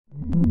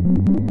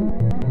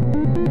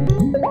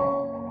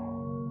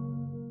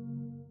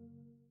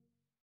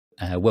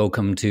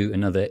Welcome to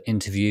another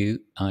interview.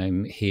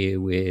 I'm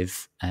here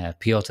with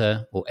Piotr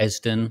or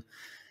Ezden,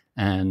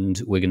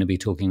 and we're going to be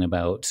talking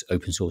about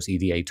open source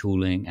EDA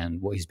tooling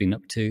and what he's been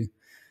up to.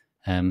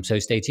 So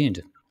stay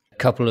tuned. A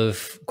couple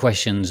of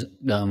questions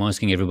that I'm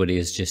asking everybody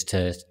is just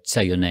to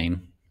say your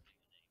name.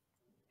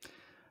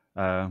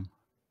 Piotr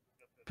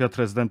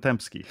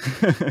Zdentempski.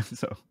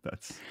 So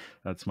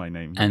that's my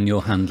name. And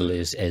your handle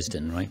is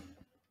Ezden, right?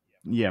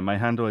 Yeah, my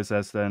handle is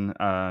Ezden.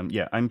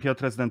 I'm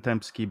Piotr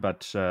Zdentempski,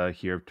 but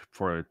here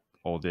for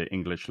all the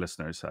English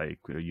listeners, I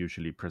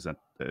usually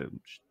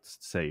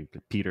say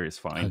Peter is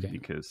fine,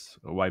 because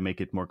why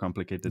make it more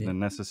complicated than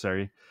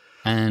necessary?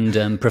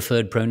 And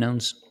preferred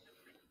pronouns?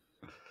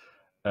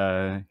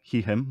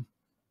 He, him.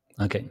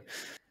 Okay.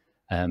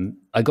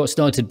 I got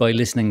started by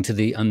listening to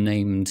the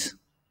unnamed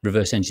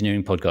reverse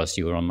engineering podcast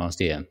you were on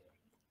last year,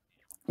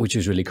 which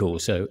was really cool.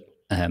 So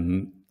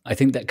I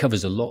think that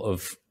covers a lot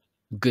of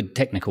good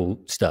technical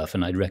stuff,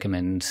 and I'd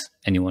recommend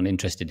anyone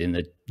interested in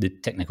the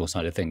technical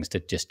side of things to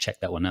just check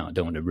that one out. I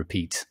don't want to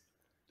repeat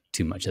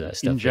too much of that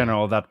stuff. In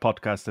general, that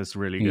podcast is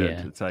really good.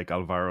 Yeah. It's like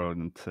Alvaro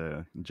and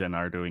Jen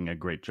are doing a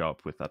great job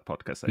with that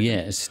podcast.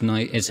 It's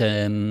nice. It's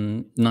a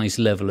nice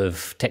level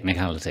of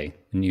technicality,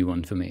 a new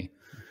one for me.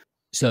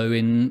 So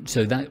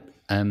that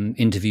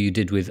interview you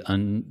did with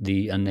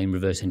the Unnamed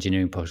Reverse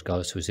Engineering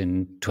podcast was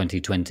in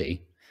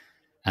 2020.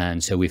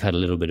 And so we've had a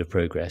little bit of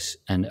progress,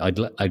 and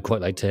I'd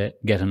quite like to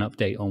get an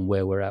update on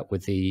where we're at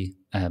with the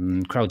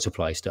crowd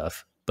supply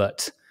stuff.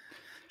 But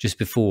just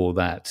before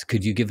that,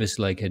 could you give us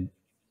like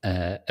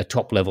a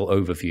top level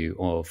overview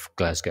of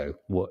Glasgow,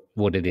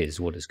 what it is,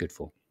 what it's good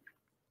for?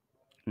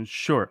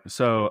 Sure.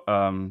 So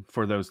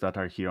for those that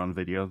are here on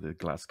video, the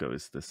Glasgow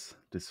is this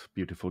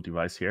beautiful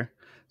device here.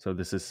 So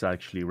this is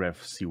actually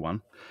Rev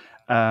C1.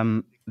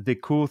 The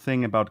cool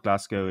thing about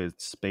Glasgow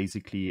is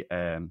basically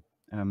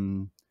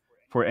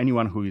for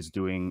anyone who is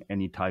doing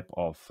any type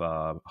of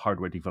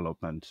hardware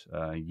development,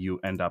 you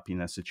end up in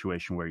a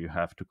situation where you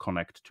have to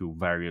connect to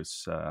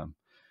various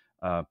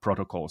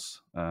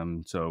protocols.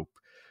 So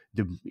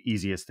the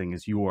easiest thing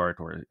is UART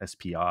or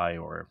SPI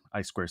or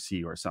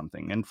I2C or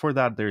something. And for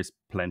that, there's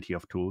plenty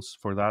of tools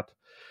for that.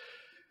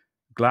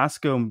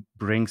 Glasgow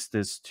brings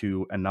this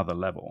to another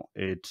level.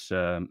 It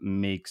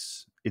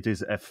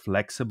is a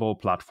flexible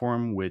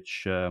platform,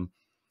 which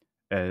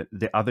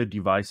the other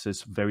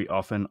devices very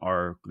often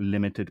are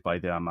limited by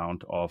the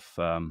amount of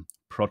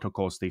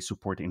protocols they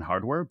support in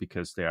hardware,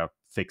 because they are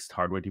fixed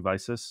hardware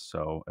devices,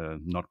 so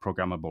not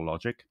programmable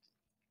logic.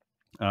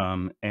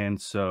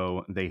 And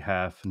so they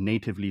have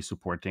natively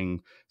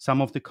supporting some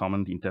of the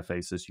common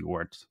interfaces,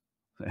 UART,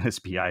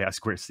 SPI,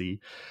 I2C.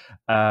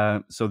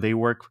 So they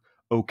work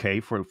okay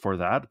for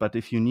that. But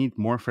if you need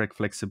more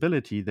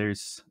flexibility,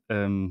 there's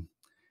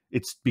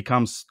it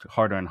becomes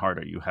harder and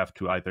harder. You have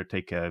to either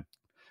take a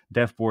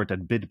dev board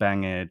and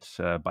bitbang it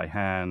by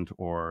hand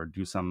or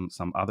do some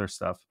other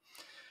stuff.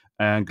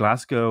 And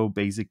Glasgow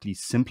basically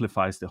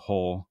simplifies the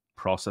whole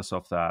process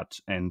of that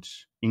and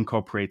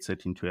incorporates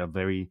it into a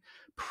very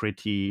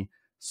pretty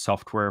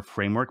software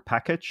framework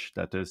package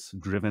that is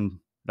driven,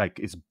 like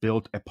is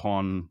built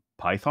upon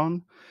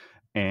Python.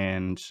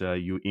 And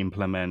you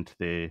implement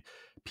the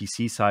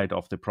PC side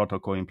of the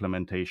protocol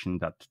implementation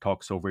that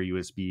talks over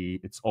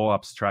USB. It's all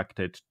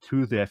abstracted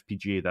to the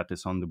FPGA that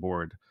is on the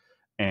board.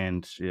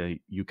 And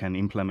you can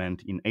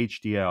implement in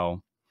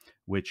HDL,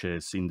 which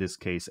is in this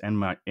case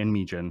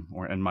NMigen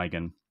or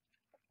NMigen.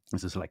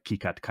 This is like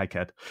KiCad,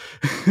 KiCad.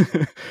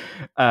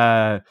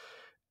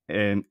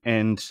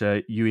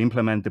 And you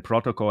implement the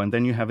protocol, and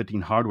then you have it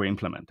in hardware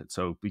implemented.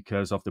 So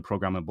because of the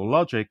programmable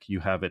logic, you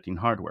have it in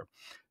hardware.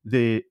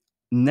 The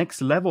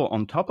next level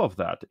on top of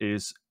that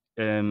is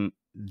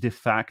the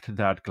fact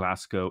that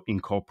Glasgow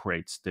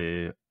incorporates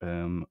the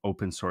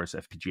open source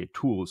FPGA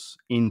tools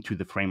into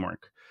the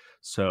framework.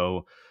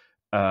 So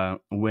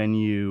when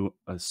you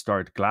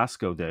start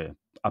Glasgow, the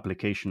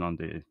application on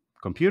the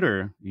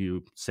computer,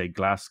 you say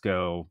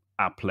Glasgow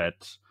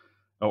applet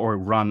or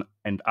run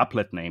an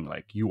applet name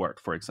like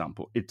UART, for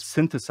example. It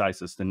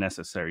synthesizes the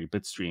necessary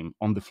bitstream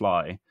on the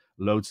fly,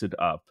 loads it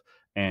up,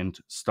 and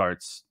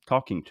starts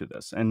talking to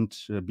this. And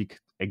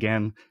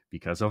again,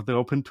 because of the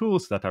open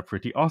tools that are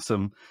pretty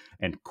awesome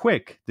and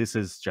quick, this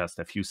is just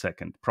a few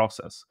second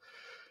process.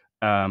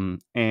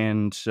 And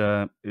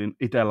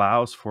it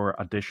allows for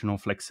additional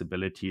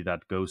flexibility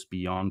that goes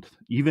beyond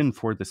even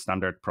for the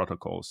standard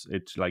protocols.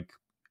 It like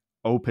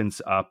opens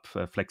up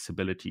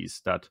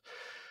flexibilities that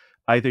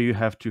either you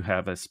have to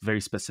have a very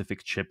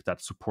specific chip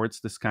that supports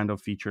this kind of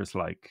features,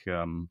 like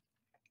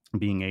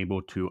being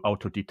able to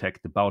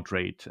auto-detect the baud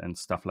rate and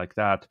stuff like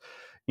that.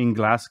 In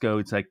Glasgow,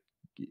 it's like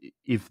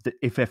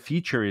if a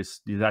feature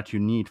is that you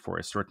need for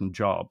a certain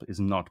job is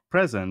not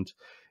present,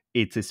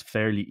 it is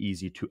fairly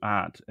easy to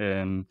add.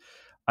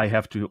 I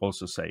have to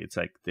also say, it's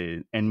like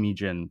the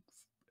NMigen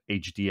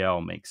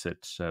HDL makes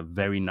it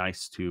very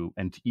nice to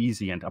and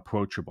easy and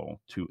approachable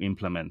to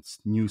implement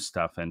new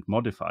stuff and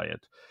modify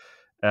it.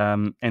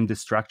 And the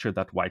structure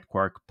that White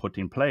Quark put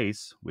in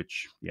place,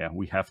 which,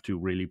 we have to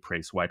really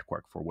praise White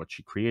Quark for what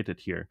she created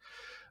here,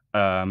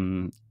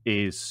 it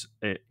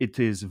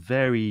is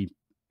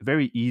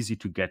very easy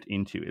to get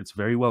into. It's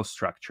very well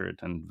structured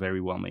and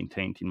very well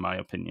maintained, in my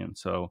opinion.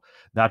 So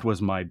that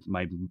was my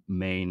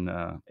main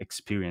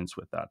experience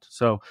with that.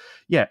 So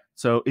yeah,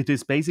 so it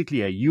is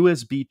basically a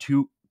USB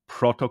to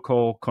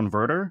protocol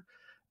converter,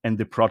 and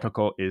the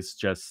protocol is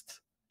just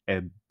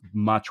a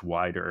much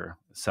wider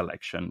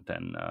selection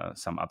than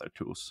some other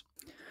tools.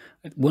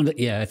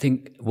 I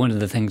think one of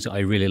the things that I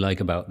really like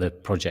about the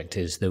project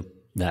is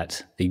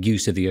that the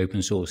use of the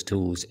open source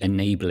tools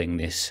enabling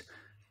this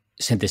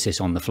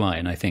synthesis on the fly.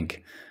 And I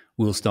think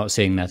we'll start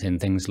seeing that in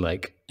things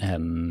like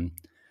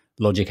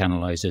logic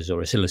analyzers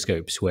or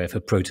oscilloscopes, where for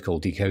protocol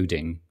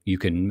decoding, you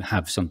can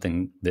have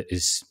something that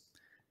is,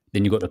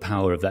 then you've got the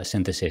power of that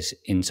synthesis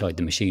inside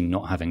the machine,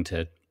 not having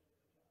to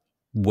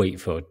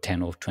wait for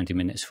 10 or 20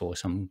 minutes for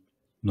some,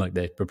 like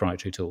the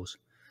proprietary tools.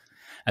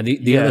 And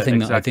the other thing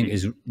that I think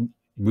is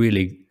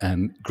really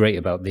great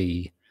about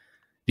the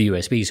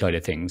USB side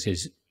of things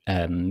is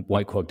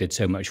WhiteQuad did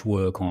so much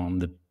work on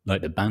the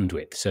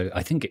bandwidth. So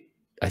I think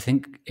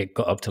it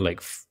got up to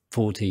like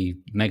 40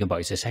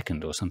 megabytes a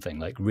second or something,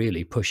 like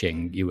really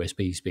pushing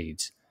USB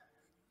speeds.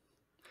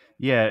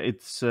 Yeah,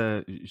 it's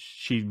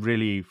she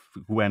really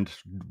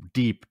went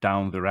deep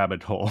down the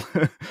rabbit hole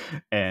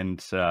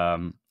and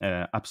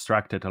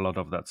abstracted a lot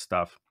of that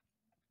stuff.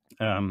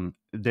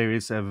 There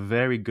is a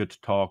very good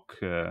talk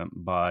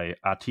by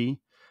Ati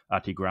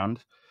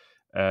Grant.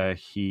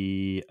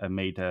 He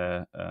made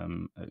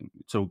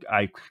so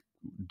I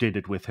did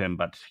it with him,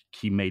 but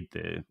he made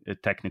the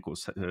technical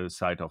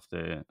side of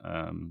the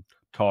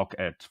talk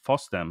at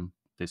FOSDEM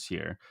this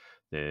year,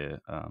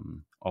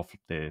 of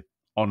the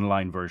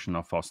online version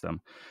of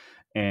FOSDEM.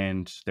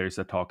 And there's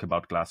a talk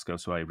about Glasgow,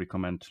 so I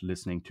recommend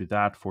listening to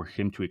that for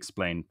him to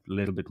explain a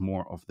little bit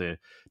more of the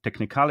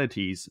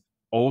technicalities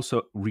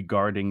also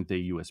regarding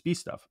the USB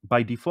stuff.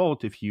 By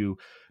default, if you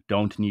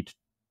don't need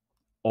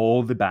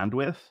all the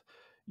bandwidth,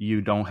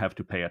 you don't have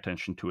to pay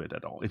attention to it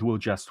at all. It will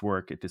just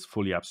work. It is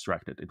fully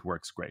abstracted. It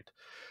works great.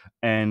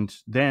 And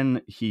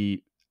then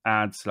he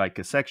adds like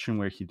a section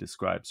where he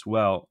describes,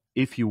 well,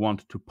 if you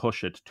want to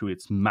push it to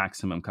its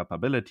maximum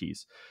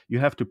capabilities, you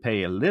have to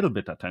pay a little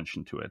bit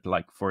attention to it.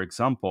 Like, for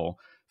example,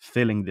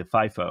 filling the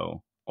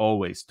FIFO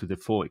always to the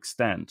full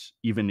extent,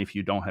 even if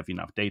you don't have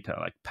enough data,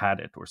 like pad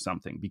it or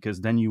something,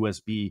 because then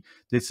USB,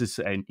 this is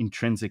an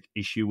intrinsic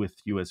issue with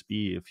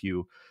USB. If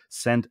you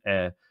send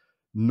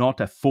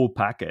not a full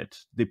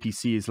packet, the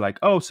PC is like,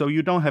 oh, so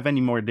you don't have any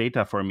more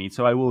data for me,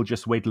 so I will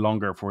just wait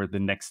longer for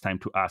the next time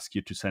to ask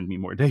you to send me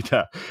more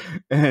data.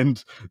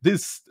 And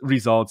this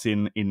results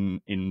in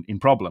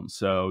problems.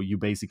 So you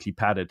basically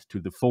pad it to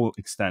the full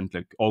extent,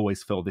 like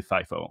always fill the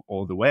FIFO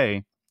all the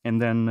way,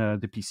 and then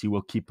the PC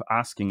will keep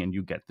asking and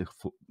you get the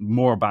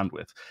more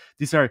bandwidth.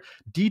 These are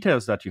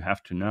details that you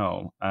have to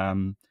know.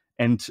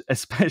 And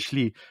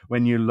especially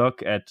when you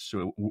look at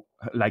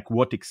like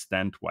what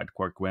extent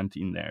WhiteQuad went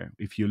in there.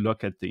 If you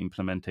look at the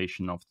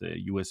implementation of the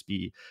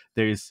USB,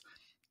 there is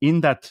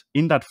in that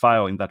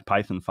file, in that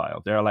Python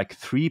file, there are like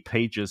 3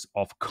 pages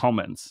of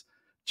comments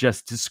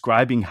just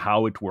describing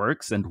how it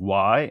works and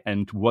why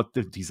and what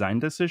the design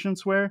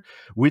decisions were,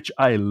 which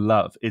I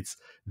love. It's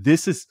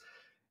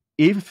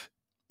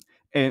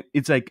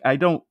like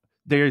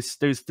there's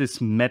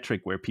this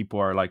metric where people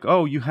are like,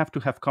 oh, you have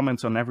to have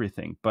comments on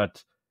everything,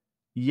 but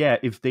yeah,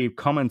 if the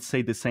comments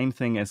say the same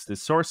thing as the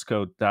source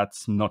code,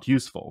 that's not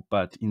useful.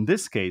 But in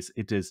this case,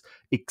 it is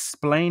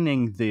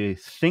explaining the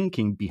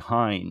thinking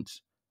behind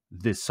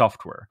the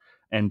software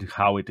and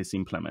how it is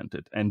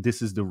implemented. And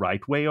this is the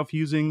right way of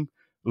using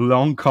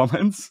long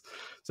comments.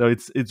 So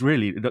it's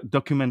really,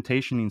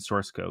 documentation in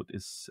source code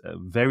is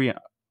very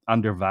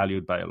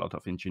undervalued by a lot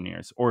of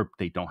engineers, or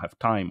they don't have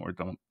time or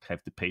don't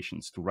have the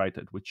patience to write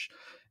it, which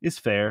is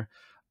fair.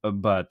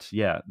 But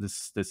yeah,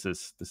 this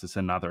is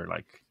another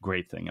like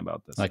great thing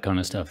about this. That kind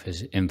of stuff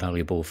is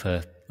invaluable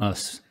for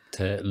us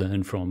to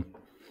learn from.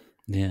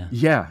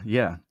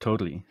 Yeah,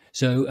 totally.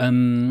 So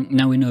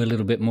now we know a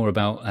little bit more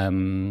about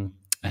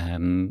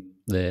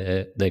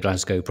the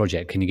Glasgow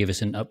project. Can you give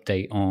us an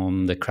update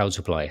on the crowd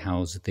supply?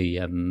 How's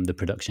the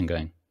production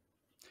going?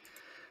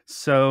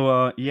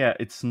 So yeah,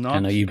 it's not.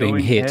 And are you being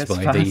hit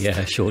by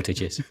the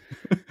shortages?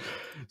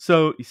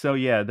 So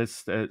yeah,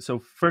 this. So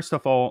first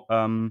of all,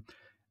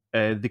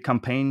 the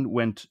campaign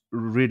went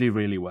really,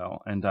 really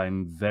well, and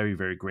I'm very,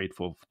 very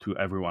grateful to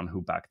everyone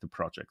who backed the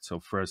project. So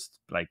first,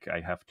 like,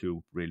 I have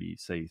to really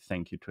say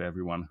thank you to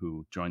everyone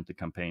who joined the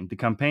campaign. The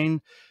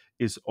campaign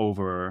is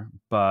over,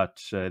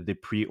 but the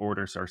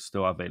pre-orders are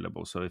still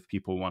available. So if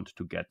people want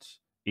to get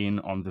in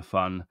on the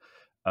fun,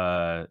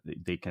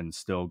 they can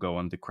still go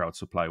on the Crowd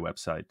Supply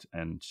website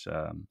and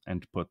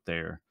put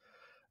their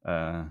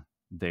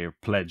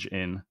pledge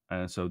in.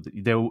 So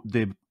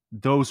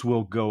those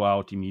will go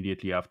out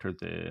immediately after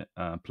the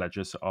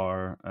pledges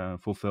are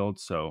fulfilled.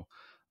 So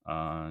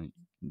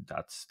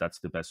that's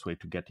the best way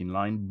to get in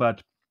line.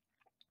 But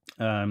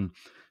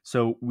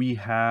so we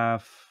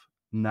have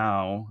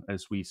now,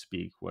 as we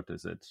speak, what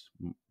is it?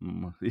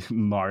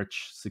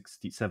 March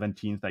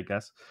 17th, I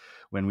guess,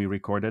 when we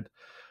recorded.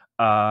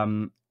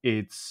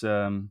 it's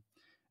uh,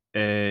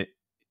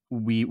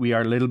 we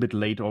are a little bit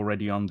late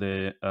already on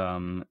the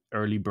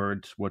early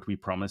bird what we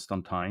promised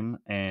on time,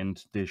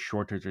 and the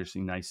shortages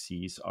in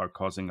ICs are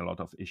causing a lot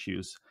of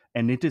issues.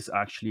 And it is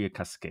actually a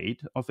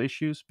cascade of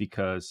issues,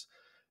 because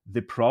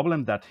the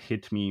problem that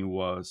hit me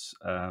was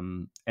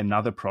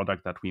another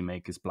product that we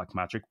make is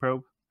Blackmagic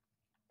Probe.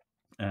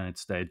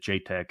 It's the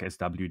JTAG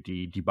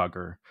SWD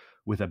debugger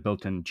with a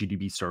built-in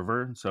GDB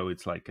server. So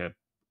it's like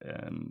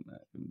um,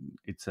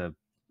 it's a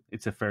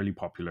fairly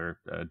popular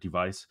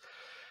device,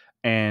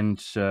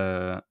 and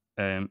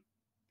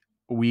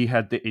we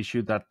had the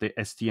issue that the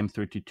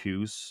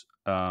STM32s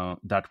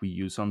that we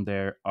use on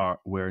there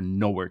were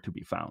nowhere to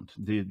be found.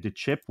 The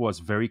chip was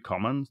very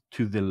common,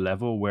 to the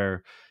level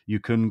where you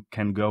can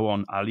go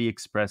on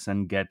AliExpress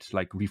and get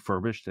like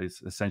refurbished,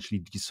 it's essentially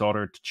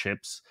desoldered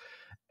chips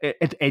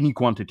at any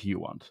quantity you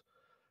want.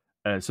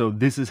 So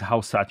this is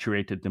how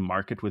saturated the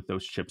market with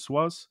those chips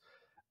was.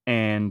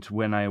 And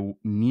when I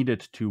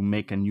needed to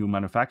make a new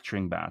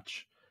manufacturing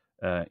batch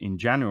in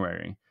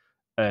January,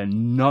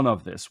 none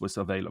of this was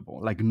available,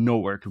 like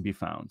nowhere to be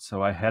found.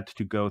 So I had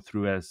to go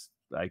through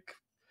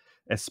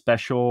a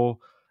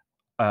special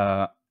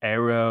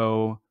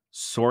Arrow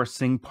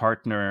sourcing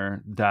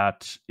partner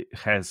that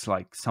has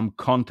like some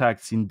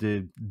contacts in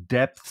the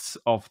depths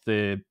of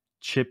the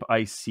chip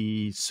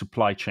IC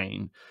supply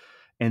chain,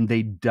 and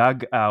they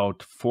dug out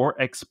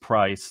 4x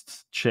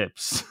priced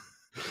chips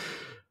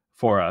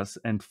for us.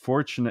 And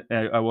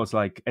I was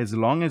like, as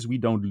long as we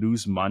don't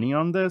lose money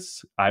on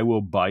this, I will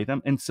buy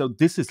them. And so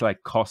this is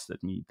like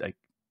costed me like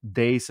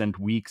days and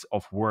weeks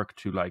of work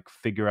to like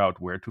figure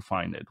out where to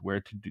find it,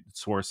 where to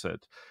source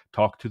it,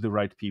 talk to the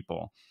right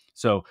people.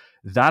 So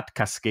that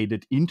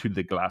cascaded into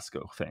the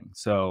Glasgow thing.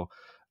 So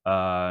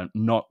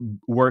not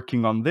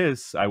working on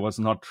this, I was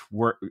not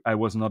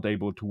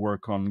able to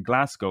work on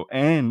Glasgow.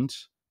 And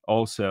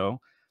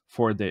also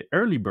for the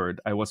early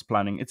bird, I was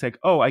planning, it's like,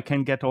 oh, I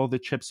can get all the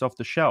chips off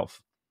the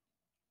shelf.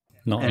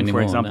 Not And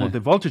anymore, for example, no. the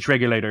voltage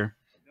regulator,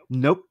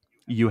 nope,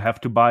 you have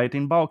to buy it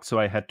in bulk. So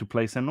I had to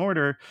place an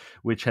order,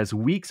 which has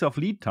weeks of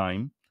lead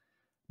time,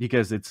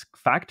 because it's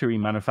factory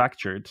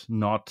manufactured,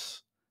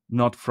 not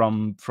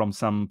from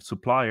some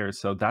supplier.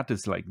 So that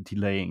is like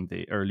delaying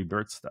the early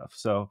bird stuff.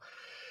 So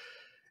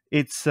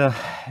it's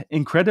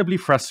incredibly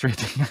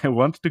frustrating. I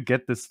want to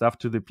get this stuff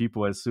to the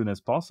people as soon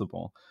as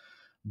possible.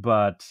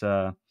 But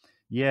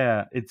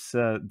yeah, it's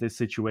the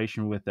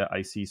situation with the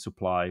IC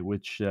supply,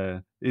 which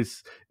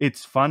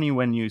it's funny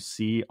when you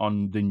see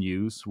on the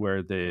news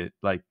where the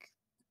like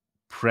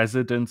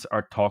presidents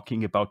are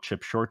talking about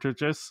chip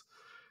shortages.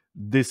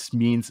 This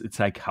means it's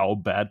like how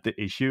bad the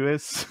issue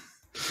is.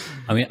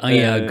 I mean,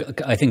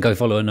 I think I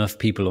follow enough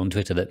people on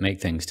Twitter that make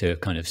things to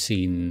have kind of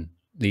seen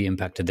the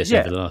impact of this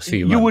over the last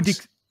few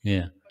months.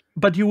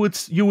 But you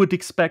would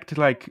expect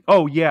like,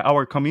 oh yeah,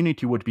 our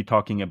community would be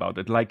talking about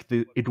it, like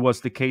it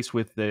was the case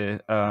with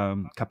the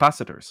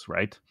capacitors,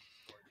 right?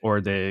 Or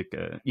the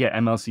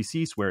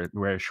MLCCs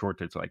were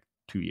shorted like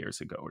 2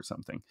 years ago or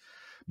something,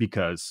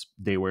 because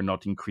they were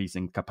not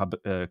increasing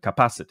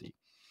capacity.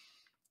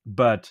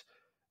 But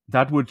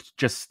that would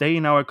just stay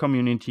in our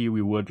community.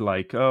 We would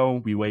like,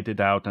 oh, we wait it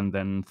out, and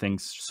then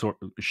things sort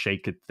of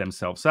shake it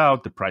themselves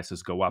out. The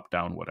prices go up,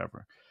 down,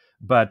 whatever.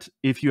 But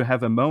if you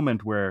have a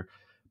moment where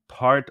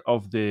part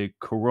of the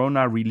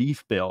Corona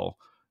relief bill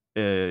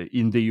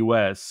in the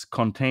US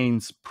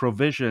contains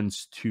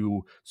provisions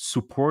to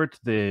support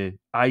the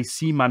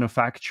IC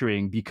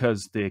manufacturing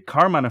because the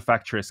car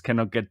manufacturers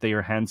cannot get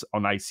their hands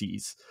on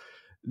ICs,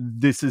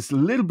 this is a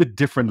little bit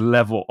different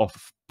level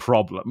of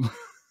problem.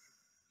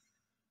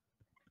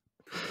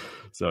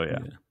 So yeah.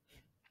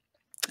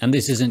 And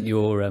this isn't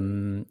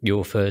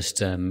your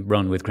first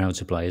run with Crowd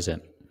Supply, is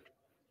it?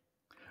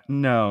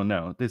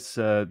 No. This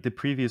the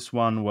previous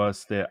one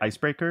was the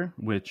Icebreaker,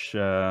 which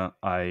the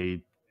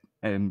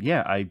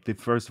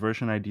first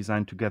version I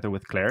designed together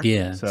with Claire.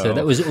 Yeah. So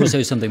that was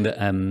also something that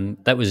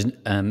that was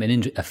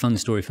a fun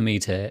story for me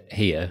to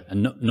hear,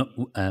 and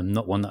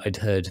not one that I'd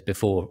heard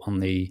before on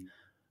the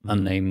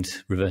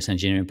unnamed reverse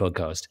engineering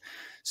podcast.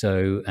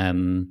 So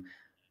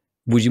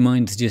would you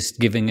mind just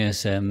giving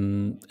us a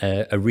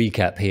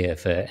recap here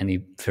for any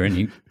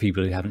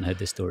people who haven't heard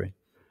this story?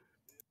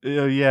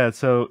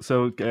 So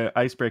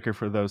Icebreaker,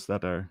 for those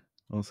that are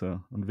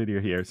also on video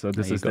here. So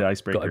this is the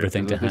Icebreaker. Got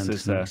everything to hand.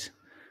 This is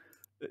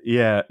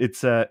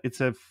it's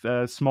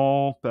a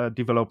small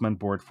development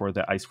board for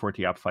the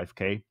ICE40 App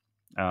 5K,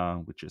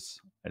 which is,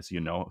 as you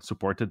know,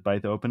 supported by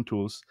the open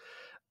tools.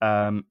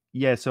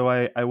 So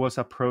I was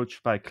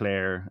approached by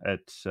Claire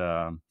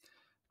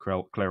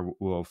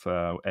Wolf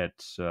at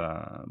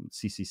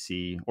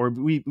CCC, or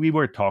we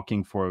were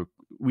talking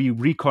we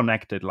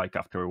reconnected like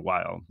after a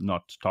while,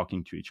 not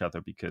talking to each other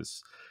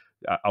because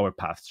our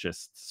paths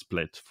just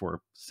split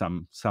for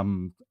some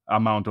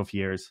amount of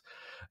years,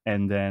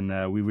 and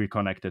then we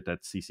reconnected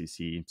at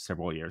CCC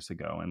several years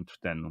ago, and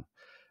then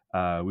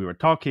we were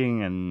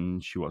talking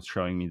and she was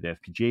showing me the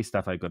FPGA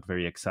stuff. I got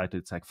very excited.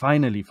 It's like,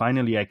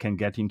 finally I can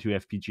get into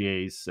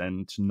FPGAs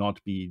and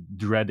not be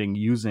dreading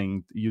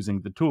using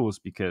the tools,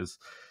 because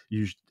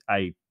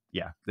the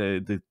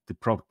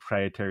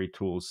proprietary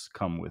tools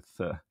come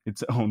with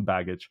its own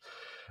baggage,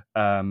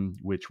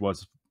 which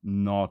was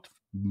not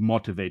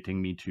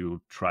motivating me to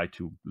try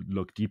to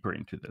look deeper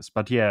into this.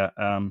 But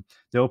the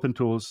open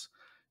tools,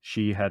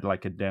 she had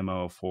like a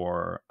demo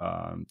for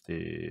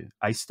the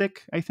iStick,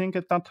 I think,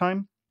 at that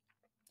time.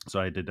 So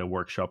I did a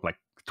workshop like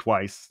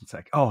twice. It's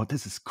like, oh,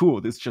 this is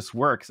cool. This just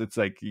works. It's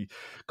like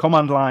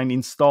command line,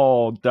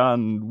 install,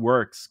 done,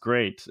 works,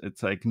 great.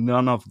 It's like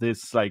none of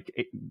this like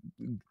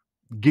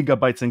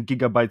gigabytes and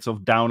gigabytes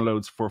of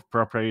downloads for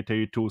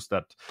proprietary tools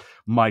that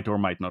might or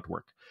might not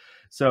work.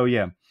 So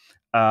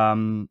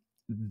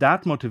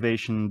that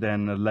motivation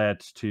then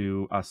led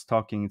to us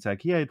talking. It's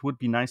like, it would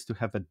be nice to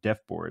have a dev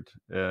board.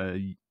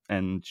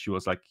 And she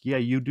was like,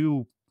 you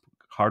do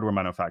hardware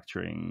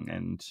manufacturing,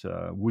 and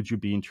would you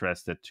be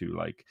interested to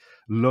like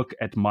look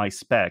at my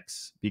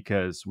specs,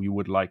 because we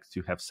would like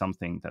to have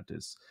something that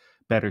is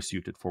better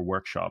suited for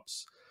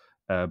workshops,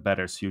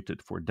 better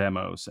suited for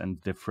demos,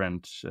 and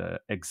different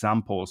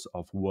examples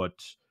of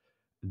what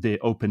the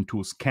open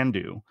tools can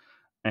do.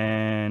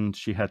 And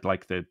she had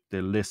like the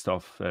list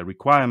of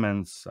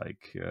requirements,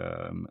 like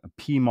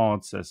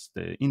PMODs as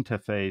the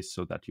interface,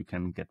 so that you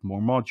can get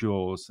more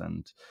modules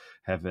and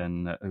have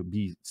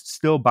be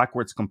still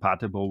backwards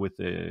compatible with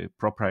the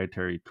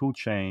proprietary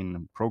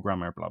toolchain,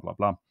 programmer, blah blah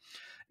blah.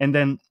 And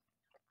then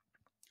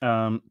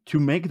to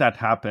make that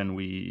happen,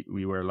 we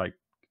were like,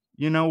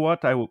 you know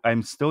what?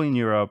 I'm still in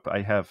Europe.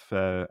 I have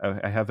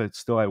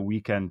still a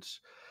weekend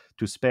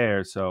to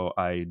spare, so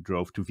I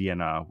drove to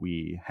Vienna.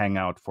 We hang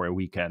out for a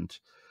weekend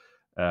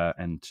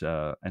and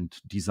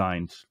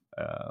designed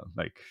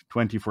like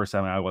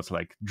 24/7. I was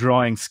like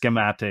drawing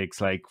schematics,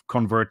 like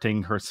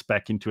converting her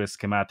spec into a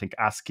schematic,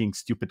 asking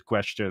stupid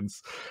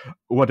questions.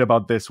 What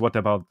about this? What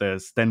about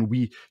this? Then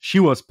she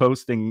was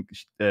posting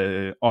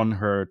on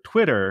her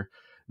Twitter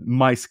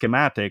my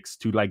schematics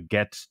to like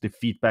get the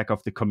feedback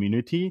of the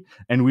community,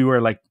 and we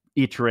were like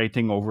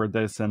iterating over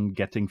this and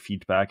getting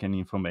feedback and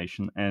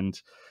information.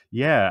 And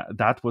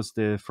that was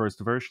the first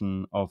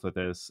version of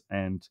this.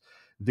 And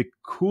the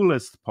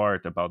coolest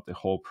part about the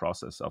whole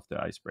process of the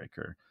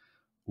Icebreaker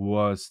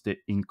was the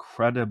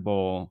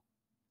incredible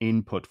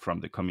input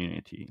from the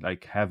community,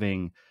 like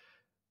having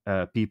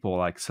people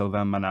like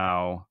Sylvain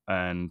Manau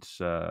and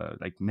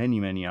like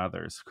many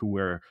others who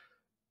were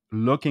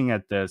looking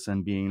at this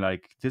and being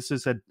like,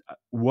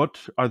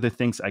 what are the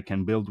things I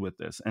can build with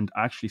this, and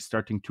actually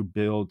starting to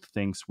build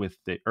things with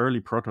the early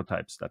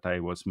prototypes that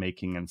I was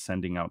making and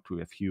sending out to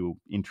a few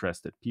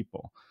interested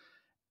people.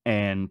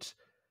 And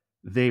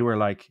they were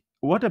like,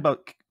 what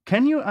about,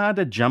 can you add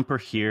a jumper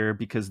here,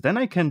 because then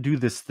I can do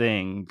this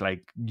thing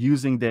like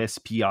using the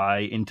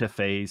SPI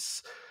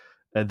interface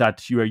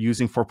that you are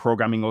using for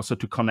programming also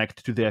to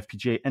connect to the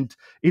FPGA. And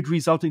it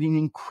resulted in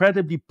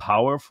incredibly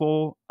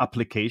powerful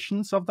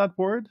applications of that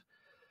board,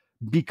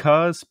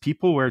 because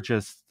people were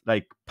just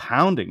like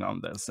pounding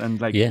on this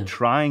and like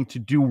trying to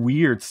do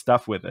weird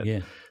stuff with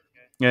it.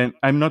 And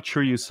I'm not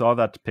sure you saw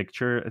that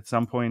picture at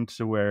some point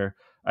where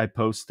I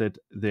posted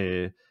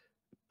the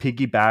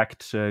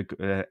piggybacked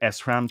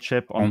SRAM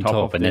chip on top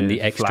of and then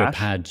the extra flash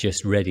pad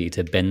just ready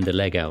to bend the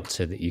leg out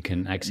so that you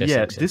can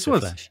access this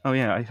was flash.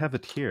 I have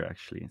it here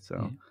actually,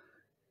 so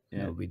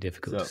it'll be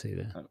difficult to see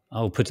there.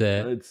 I'll put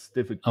a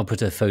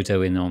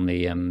photo in on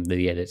the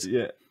edits.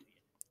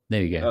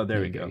 There you go. Oh,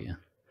 there we go.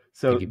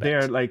 So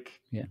they're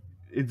like,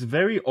 it's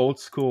very old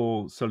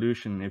school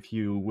solution. If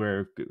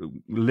you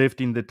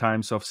lived in the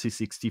times of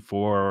C64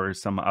 or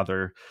some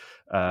other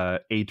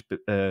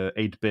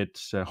 8-bit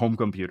home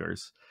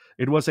computers,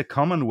 it was a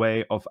common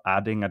way of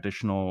adding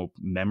additional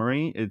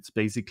memory. It's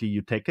basically,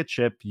 you take a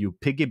chip, you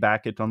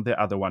piggyback it on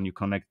the other one, you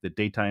connect the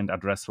data and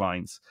address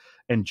lines,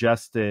 and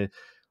just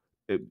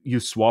you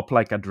swap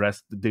like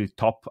the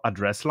top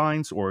address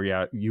lines, or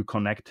you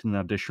connect an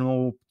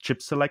additional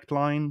chip select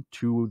line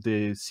to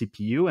the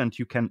CPU, and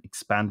you can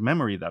expand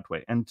memory that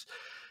way. And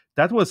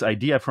that was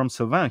idea from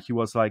Sylvain. He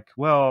was like,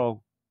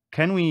 well,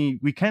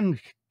 we can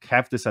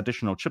have this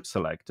additional chip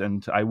select,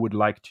 and I would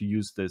like to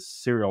use this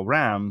serial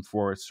RAM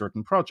for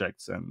certain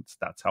projects. And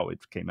that's how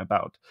it came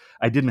about.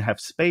 I didn't have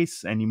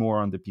space anymore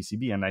on the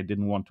PCB, and I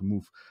didn't want to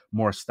move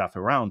more stuff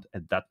around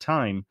at that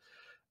time.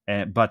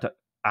 But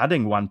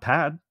adding one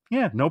pad,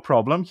 no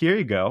problem. Here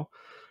you go.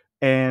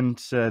 And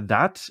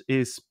that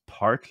is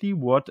partly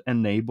what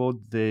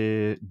enabled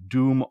the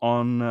Doom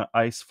on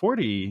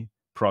ICE40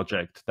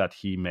 project that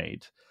he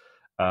made.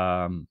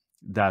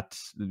 That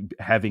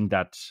having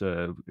that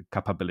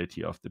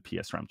capability of the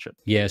PSRAM chip.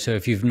 So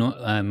if you've not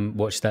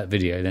watched that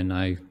video, then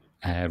I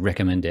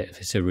recommend it.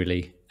 It's a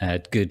really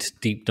good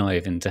deep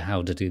dive into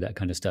how to do that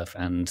kind of stuff,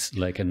 and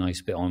like a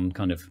nice bit on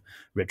kind of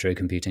retro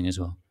computing as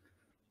well.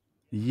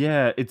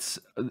 It's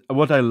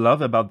what I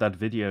love about that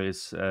video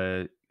is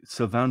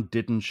Sylvain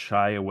didn't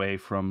shy away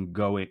from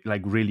going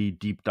like really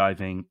deep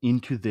diving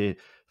into the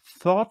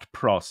thought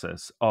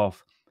process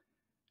of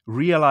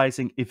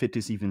realizing if it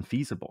is even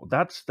feasible.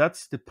 That's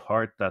the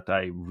part that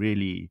I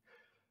really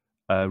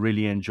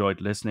really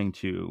enjoyed listening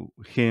to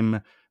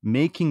him,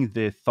 making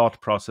the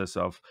thought process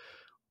of,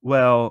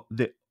 well,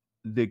 the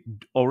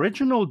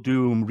original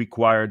Doom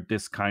required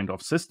this kind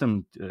of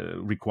system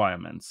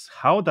requirements.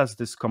 How does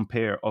this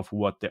compare of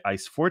what the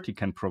ICE 40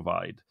 can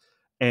provide?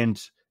 And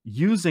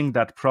using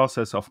that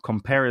process of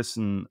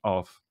comparison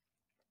of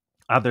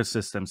other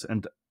systems,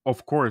 and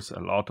of course a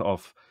lot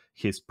of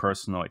his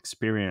personal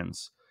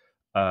experience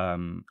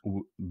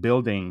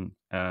building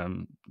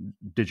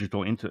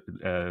digital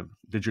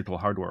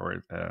hardware,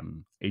 or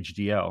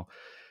HDL,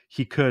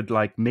 he could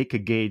like make a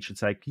gauge.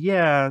 It's like,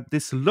 yeah,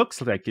 this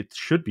looks like it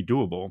should be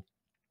doable.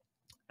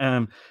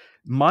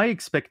 My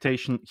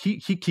expectation, he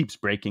keeps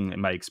breaking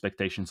my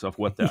expectations of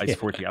what the Yeah. ICE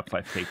 40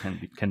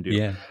 UP5K can do.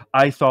 Yeah.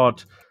 I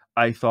thought,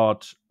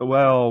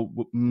 well,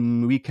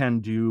 we can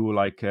do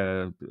like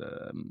a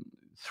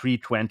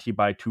 320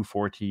 by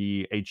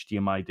 240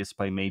 HDMI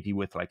display, maybe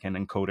with like an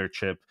encoder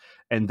chip,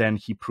 and then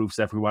he proves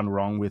everyone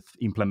wrong with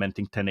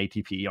implementing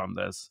 1080p on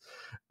this.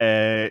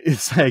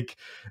 It's like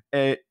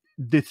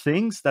the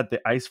things that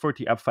the ICE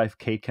 40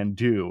 UP5K can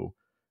do,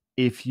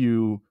 if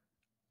you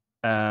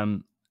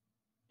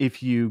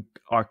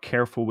are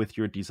careful with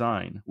your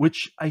design,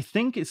 which I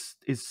think is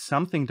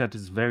something that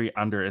is very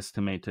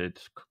underestimated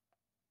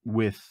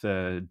with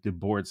the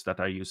boards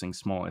that are using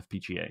small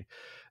FPGA.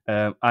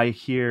 I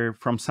hear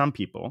from some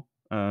people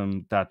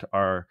that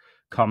are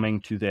coming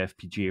to the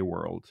FPGA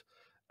world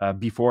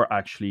before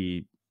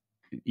actually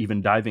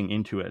even diving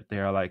into it. They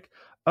are like,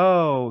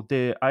 oh,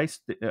 the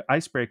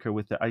Icebreaker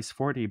with the ICE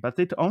 40, but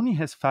it only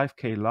has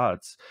 5K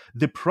LUTs.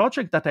 The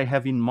project that I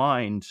have in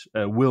mind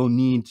will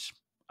need,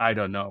 I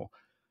don't know,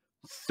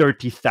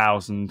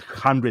 30,000,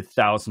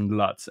 100,000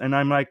 LUTs. And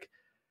I'm like,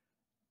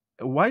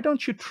 why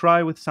don't you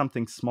try with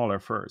something smaller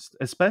first?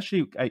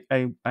 Especially,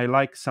 I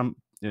like some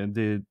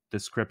the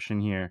description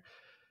here.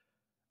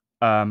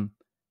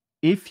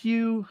 If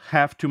you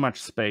have too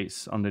much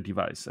space on the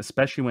device,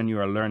 especially when you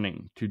are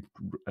learning to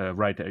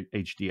write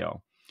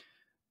HDL,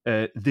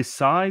 the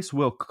size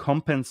will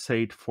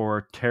compensate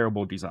for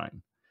terrible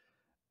design.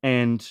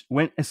 And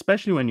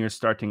especially when you're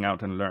starting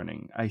out and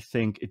learning, I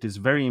think it is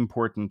very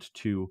important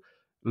to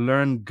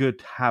learn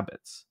good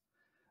habits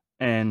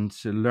and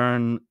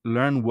learn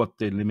what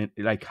the limit,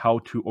 like how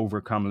to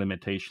overcome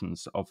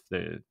limitations of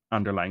the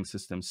underlying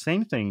system.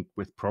 Same thing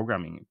with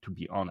programming, to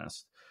be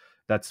honest.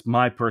 That's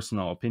my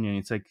personal opinion.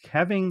 It's like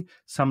having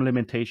some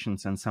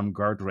limitations and some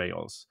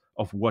guardrails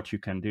of what you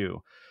can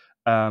do.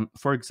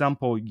 For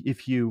example,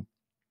 if you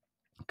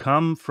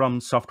come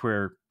from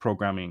software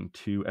programming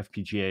to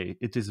FPGA,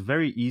 it is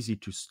very easy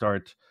to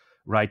start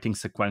writing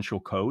sequential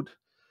code,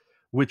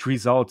 which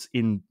results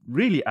in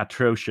really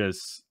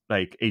atrocious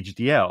like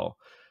HDL.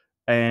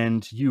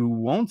 And you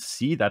won't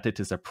see that it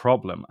is a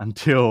problem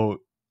until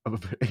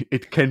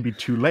it can be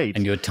too late.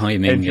 And your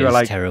timing is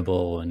like,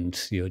 terrible, and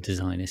your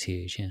design is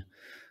huge.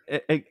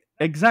 Yeah,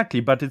 exactly.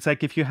 But it's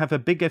like if you have a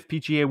big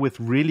FPGA with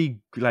really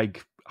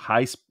like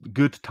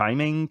good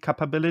timing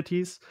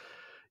capabilities,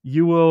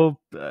 you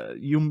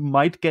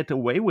might get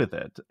away with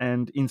it.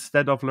 And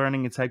instead of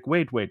learning, it's like,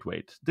 wait,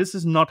 this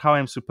is not how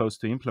I'm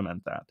supposed to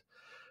implement that.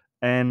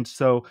 And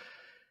so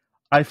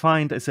I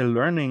find as a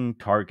learning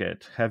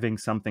target, having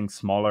something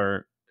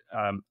smaller,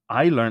 I'm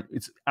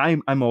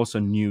also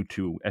new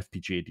to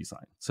FPGA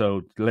design,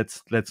 so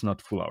let's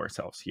not fool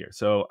ourselves here.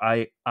 So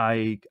I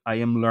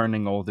am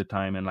learning all the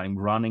time, and I'm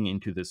running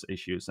into these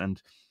issues,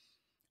 and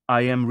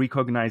I am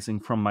recognizing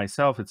from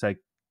myself, it's like,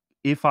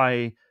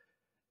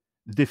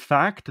 the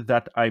fact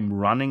that I'm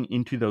running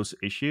into those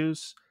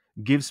issues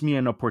gives me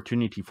an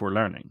opportunity for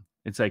learning.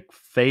 It's like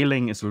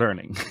failing is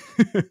learning.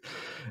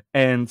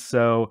 And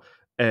so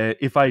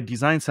if I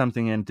design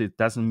something and it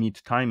doesn't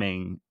meet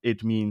timing,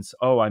 it means,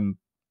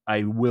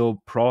 I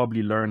will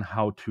probably learn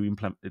how to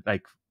implement,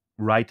 like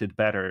write it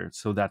better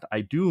so that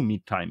I do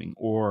meet timing,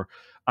 or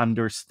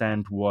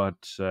understand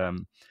what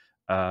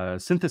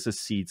synthesis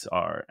seeds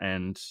are,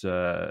 and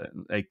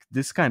like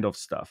this kind of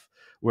stuff,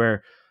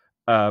 where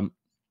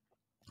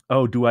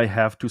do I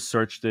have to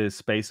search the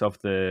space of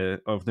the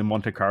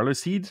Monte Carlo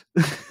seed?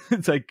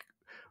 It's like,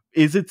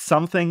 is it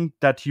something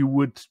that you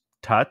would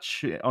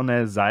touch on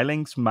a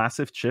Xilinx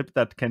massive chip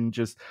that can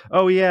just,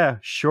 oh yeah,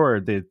 sure,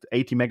 the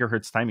 80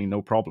 megahertz timing,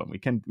 no problem, we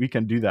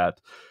can do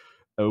that.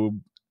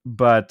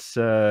 But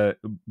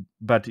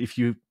if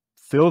you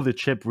fill the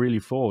chip really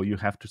full, you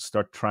have to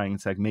start trying.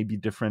 It's like maybe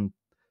different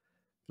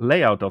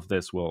layout of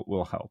this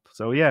will help.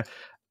 So yeah,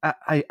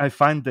 I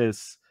find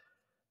this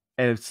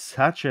as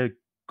such a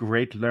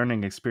great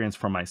learning experience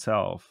for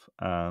myself.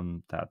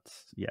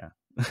 Yeah.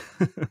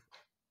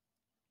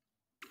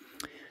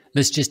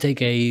 Let's just take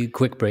a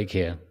quick break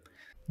here.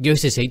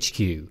 Giosis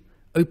HQ,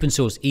 open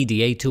source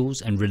EDA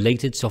tools and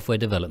related software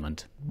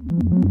development.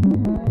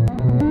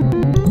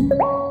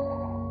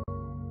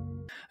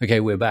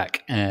 Okay, we're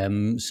back.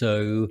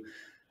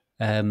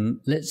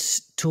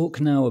 Let's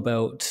talk now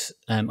about,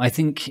 I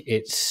think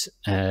it's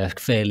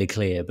fairly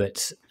clear,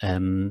 but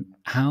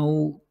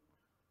how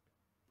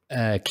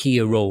key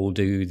a role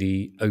do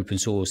the open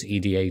source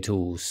EDA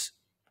tools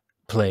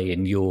play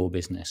in your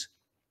business?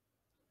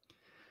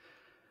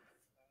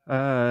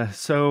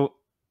 So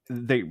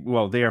they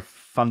are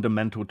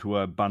fundamental to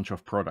a bunch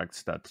of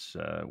products that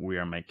we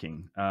are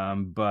making,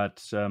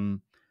 but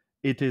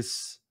it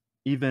is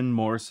even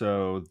more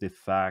so the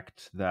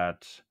fact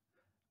that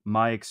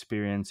my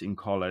experience in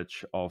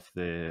college of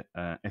the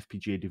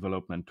FPGA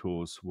development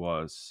tools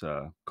was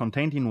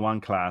contained in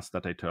one class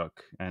that I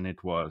took, and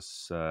it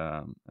was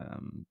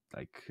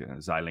like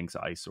Xilinx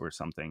ICE or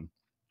something,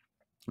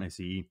 I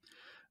see,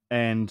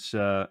 and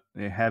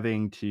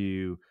having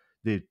to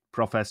the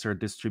professor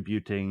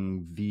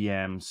distributing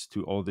VMs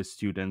to all the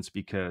students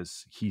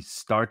because he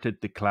started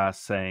the class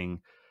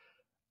saying,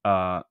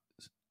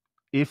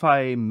 if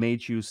I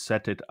made you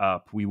set it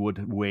up, we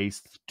would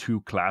waste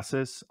 2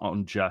 classes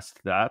on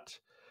just that.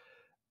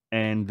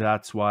 And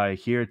that's why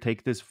here,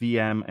 take this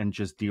VM and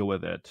just deal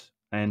with it.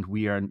 And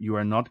you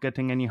are not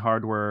getting any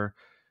hardware.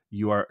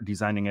 You are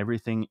designing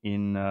everything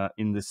in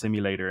the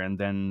simulator, and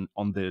then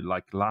on the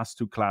last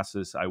 2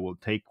 classes, I will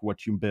take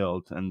what you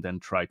built and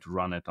then try to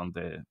run it on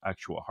the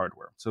actual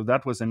hardware. So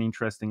that was an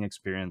interesting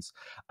experience.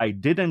 I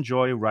did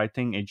enjoy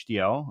writing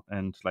HDL,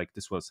 and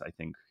this was, I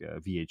think,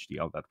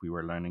 VHDL that we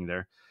were learning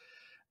there.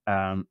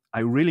 I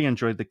really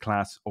enjoyed the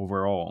class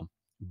overall,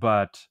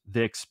 but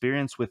the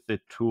experience with the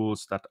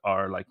tools that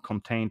are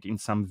contained in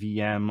some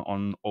VM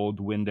on old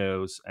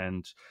Windows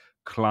and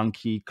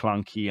clunky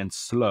and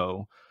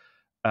slow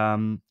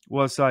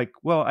was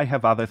well, I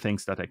have other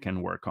things that I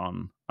can work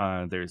on.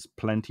 There's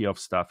plenty of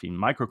stuff in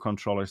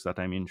microcontrollers that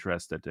I'm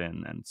interested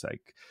in, and it's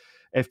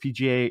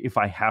FPGA, if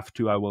I have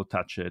to, I will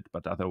touch it,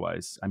 but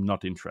otherwise I'm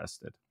not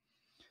interested.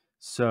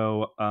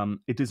 So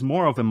it is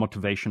more of a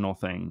motivational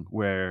thing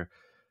where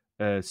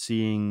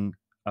seeing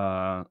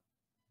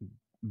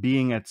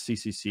being at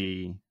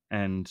CCC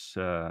and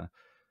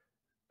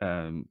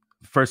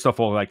first of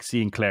all,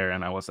 seeing Claire,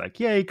 and I was like,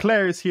 yay,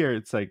 Claire is here.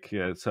 It's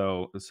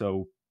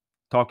so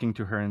talking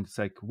to her, and it's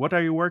what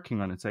are you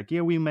working on? It's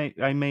yeah,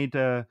 I made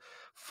a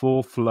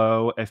full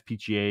flow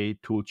FPGA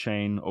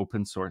toolchain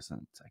open source.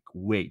 And it's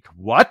wait,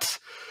 what?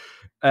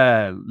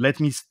 Let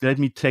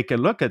me take a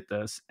look at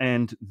this.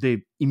 And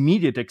the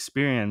immediate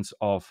experience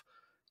of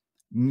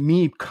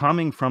me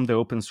coming from the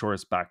open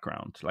source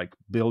background,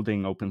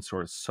 building open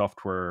source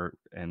software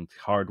and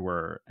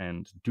hardware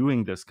and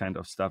doing this kind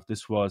of stuff,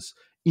 this was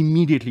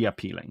immediately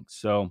appealing.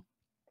 So,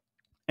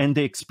 and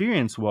the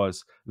experience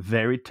was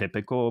very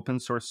typical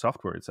open source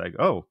software. It's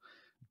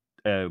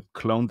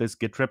clone this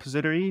Git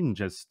repository and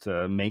just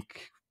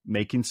make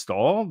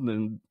install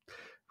and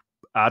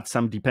add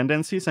some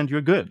dependencies, and you're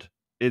good.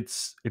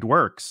 It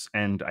works,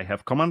 and I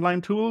have command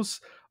line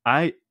tools.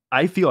 I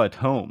feel at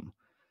home.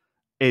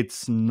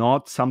 It's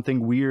not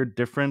something weird,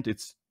 different.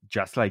 It's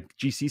just like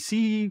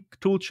GCC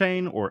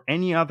toolchain or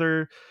any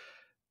other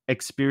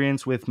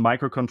experience with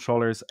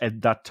microcontrollers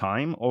at that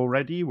time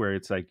already, where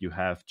it's you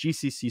have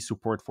GCC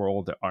support for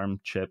all the ARM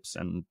chips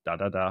and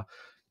da-da-da.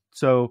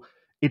 So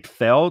it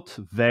felt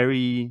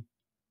very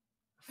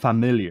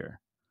familiar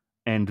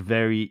and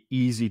very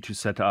easy to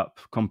set up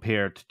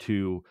compared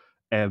to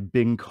a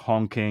big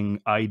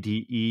honking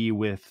IDE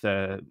with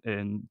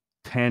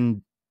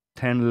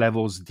 10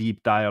 levels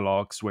deep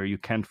dialogues where you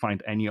can't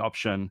find any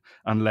option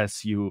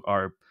unless you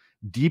are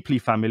deeply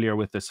familiar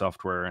with the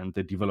software and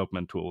the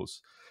development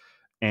tools,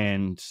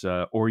 and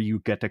or you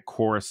get a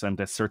course and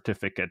a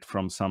certificate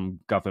from some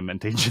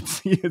government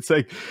agency. It's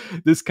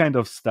this kind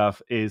of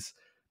stuff is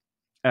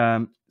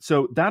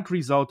so that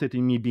resulted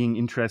in me being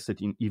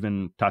interested in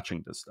even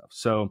touching this stuff.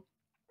 So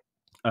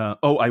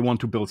I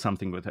want to build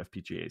something with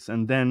FPGAs,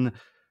 and then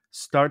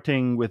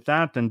starting with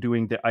that and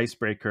doing the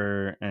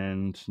Icebreaker,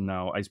 and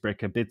now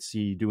Icebreaker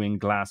Bitsy, doing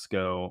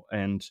Glasgow,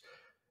 and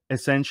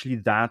essentially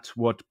that's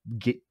what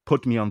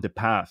put me on the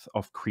path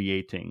of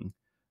creating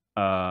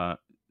and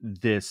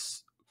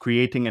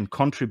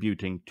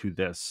contributing to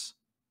this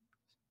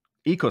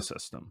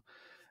ecosystem,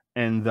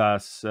 and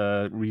thus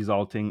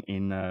resulting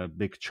in a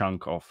big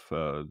chunk of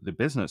the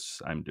business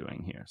I'm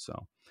doing here.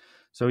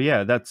 So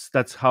yeah,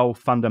 that's how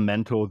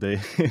fundamental the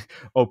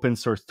open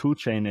source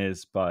toolchain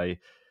is.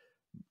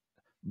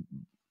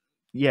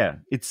 Yeah,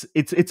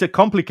 it's a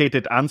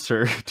complicated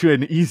answer to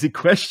an easy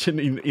question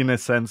in a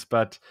sense,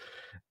 but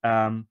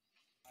I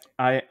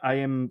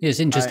am. Yeah, it's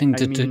interesting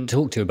to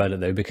talk to you about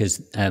it though,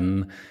 because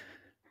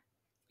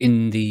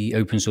in the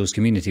open source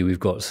community, we've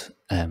got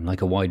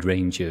a wide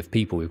range of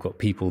people. We've got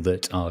people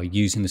that are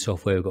using the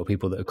software. We've got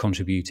people that are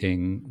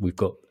contributing.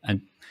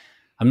 And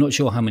I'm not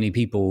sure how many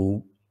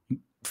people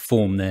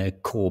form their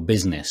core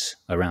business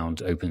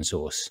around open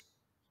source.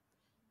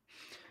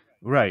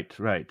 Right.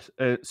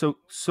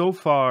 So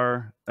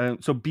far,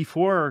 so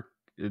before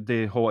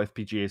the whole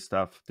FPGA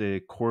stuff, the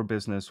core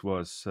business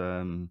was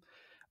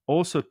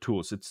also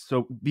tools. It's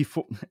so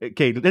before.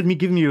 Okay, let me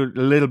give you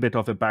a little bit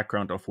of a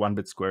background of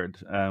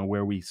 1BitSquared,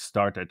 where we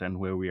started and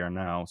where we are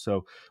now.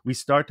 So we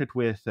started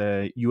with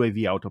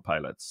UAV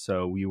autopilots.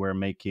 So we were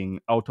making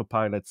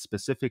autopilots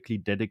specifically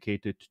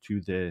dedicated to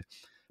the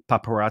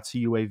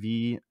Paparazzi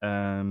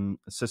UAV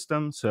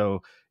system.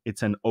 So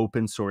it's an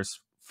open source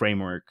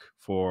framework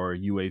for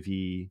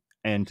UAV,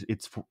 and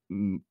it's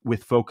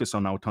with focus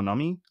on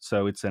autonomy.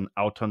 So it's an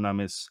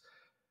autonomous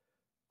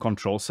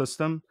control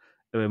system.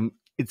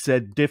 It's a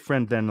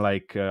different than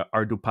like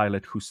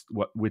ArduPilot,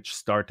 which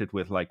started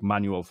with like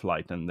manual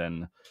flight and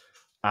then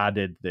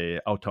added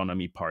the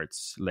autonomy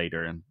parts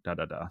later and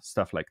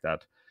stuff like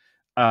that.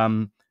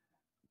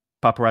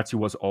 Paparazzi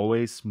was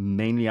always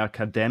mainly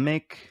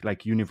academic,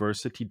 like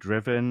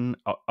university-driven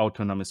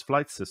autonomous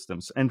flight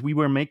systems, and we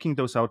were making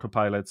those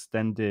autopilots.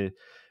 Then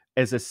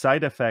as a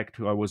side effect,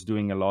 I was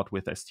doing a lot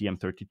with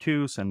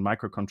STM32s and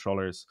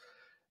microcontrollers.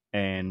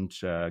 And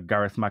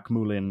Gareth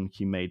McMullen,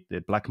 he made the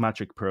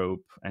Blackmagic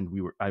probe, and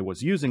I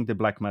was using the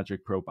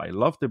Blackmagic probe. I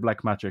loved the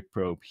Blackmagic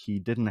probe. He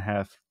didn't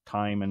have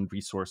time and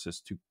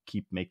resources to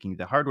keep making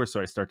the hardware,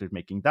 so I started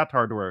making that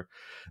hardware.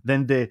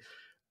 Then the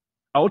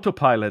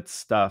autopilot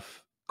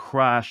stuff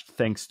crashed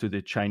thanks to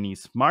the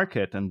Chinese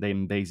market, and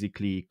then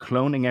basically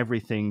cloning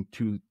everything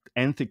to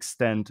nth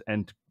extent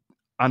and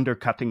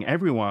undercutting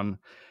everyone,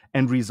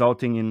 and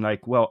resulting in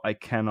like, well,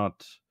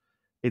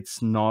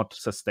 it's not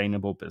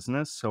sustainable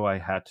business. So I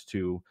had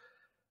to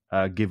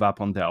give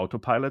up on the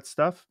autopilot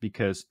stuff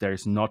because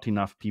there's not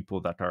enough people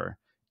that are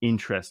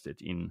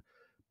interested in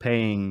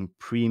paying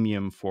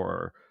premium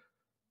for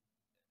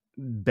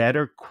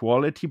better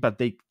quality, but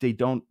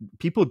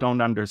people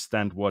don't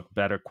understand what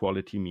better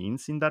quality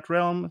means in that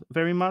realm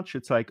very much.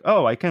 It's like,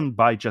 oh, I can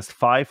buy just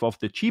 5 of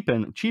the cheap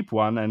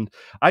one, and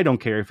I don't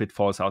care if it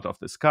falls out of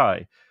the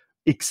sky,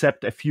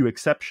 except a few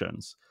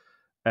exceptions,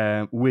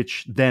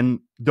 which then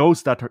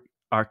those that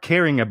are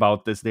caring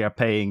about this, they are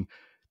paying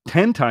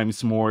 10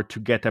 times more to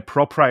get a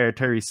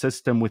proprietary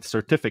system with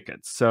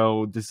certificates.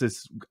 So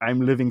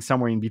I'm living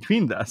somewhere in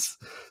between this.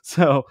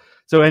 So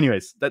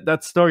anyways,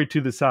 that story to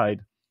the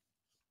side.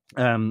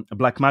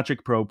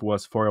 Blackmagic probe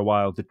was for a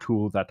while the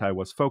tool that I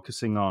was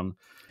focusing on.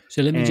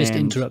 So let me just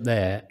interrupt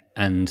there,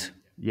 and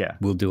yeah,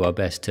 we'll do our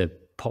best to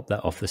pop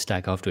that off the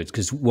stack afterwards.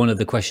 Because one of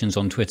the questions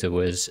on Twitter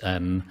was,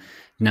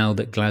 now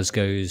that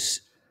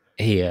Glasgow's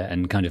here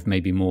and kind of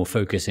maybe more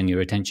focus in your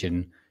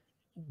attention,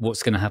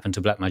 what's going to happen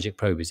to Blackmagic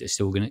probe? Is it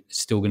still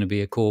going to be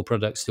a core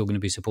product, still going to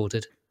be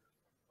supported?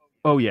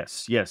 Oh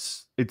yes.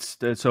 It's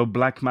so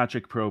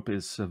Blackmagic probe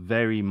is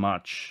very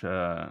much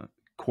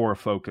core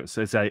focus.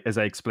 As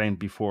I explained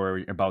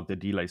before about the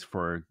delays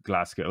for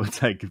Glasgow,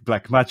 it's like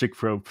Blackmagic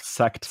probe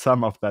sucked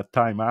some of that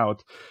time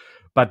out,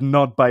 but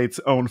not by its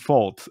own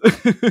fault.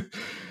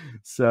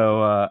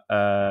 So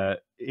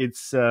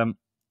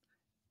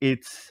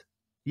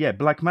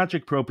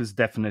Blackmagic probe is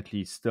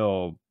definitely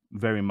still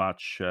very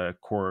much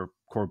core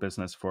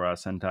business for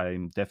us, and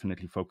I'm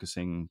definitely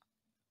focusing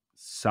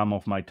some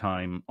of my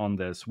time on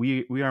this.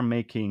 We are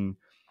making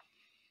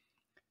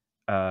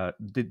I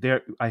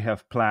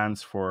have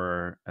plans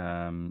for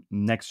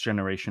next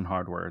generation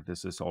hardware.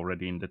 This is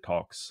already in the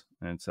talks,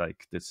 and it's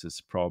like, this is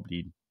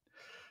probably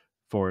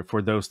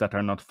for those that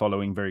are not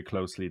following very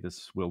closely,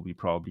 this will be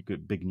probably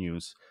big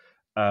news.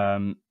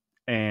 And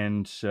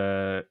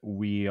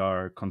we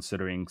are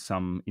considering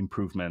some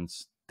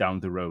improvements down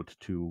the road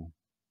to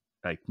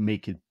like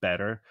make it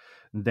better.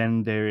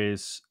 Then there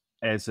is,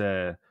 as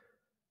a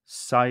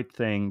side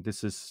thing,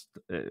 this is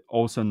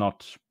also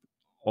not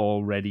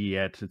already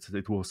yet.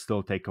 It will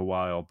still take a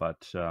while,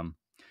 but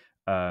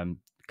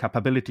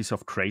capabilities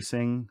of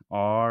tracing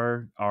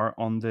are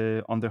on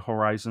the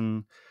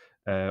horizon.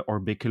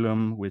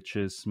 Orbiculum, which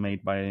is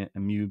made by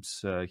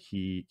Amubes,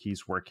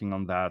 he's working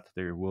on that.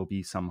 There will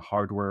be some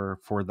hardware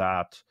for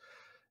that,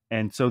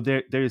 and so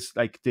there's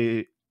like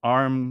the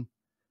ARM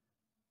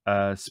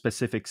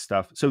specific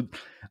stuff. So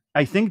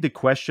I think the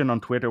question on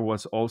Twitter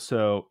was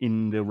also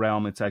in the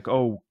realm. It's like,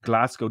 oh,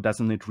 Glasgow,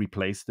 doesn't it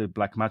replace the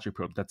Blackmagic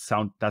probe?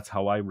 That's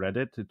how I read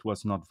it. It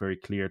was not very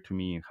clear to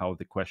me how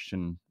the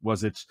question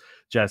was. It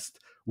just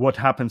what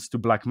happens to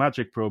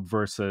Blackmagic probe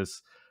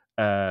versus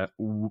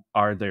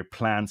are there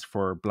plans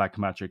for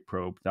Blackmagic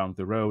probe down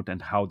the road,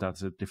 and how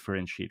does it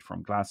differentiate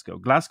from Glasgow?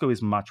 Glasgow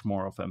is much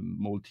more of a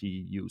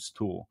multi-use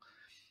tool,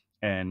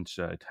 and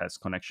it has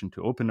connection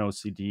to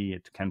OpenOCD.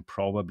 It can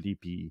probably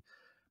be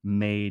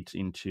made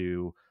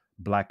into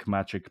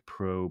Blackmagic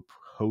probe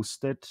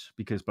hosted,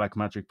 because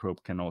Blackmagic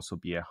probe can also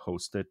be a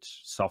hosted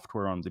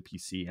software on the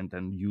PC and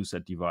then use a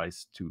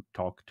device to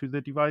talk to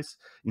the device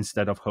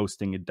instead of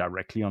hosting it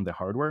directly on the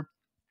hardware.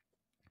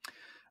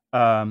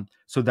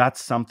 So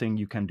that's something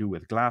you can do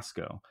with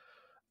Glasgow.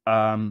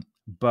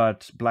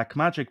 But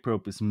Blackmagic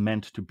probe is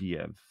meant to be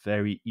a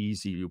very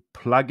easy, you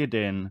plug it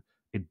in,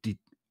 it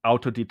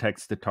auto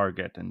detects the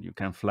target, and you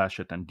can flash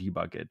it and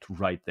debug it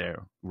right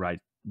there, right,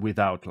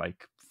 without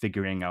like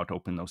figuring out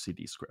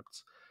OpenOCD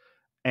scripts.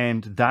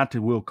 And that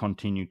will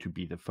continue to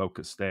be the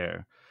focus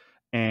there.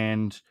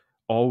 And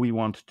all we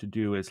want to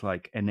do is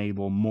like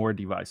enable more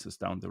devices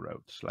down the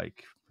road,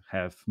 like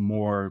have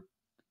more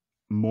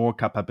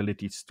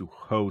capabilities to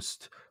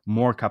host,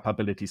 more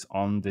capabilities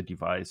on the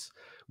device,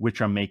 which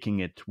are making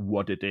it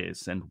what it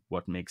is and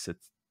what makes it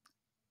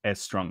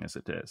as strong as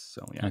it is.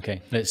 So yeah.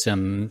 Okay, let's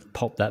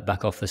pop that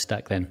back off the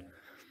stack then.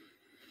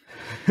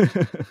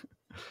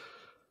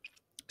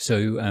 So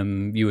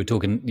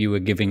you were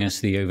giving us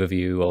the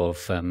overview of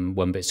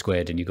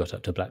 1-bit-squared, and you got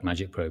up to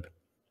Blackmagic Probe.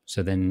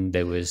 So then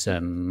there was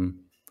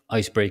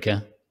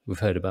Icebreaker. We've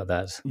heard about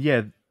that.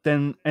 Yeah.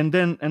 Then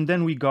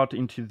we got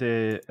into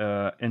the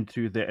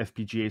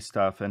FPGA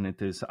stuff, and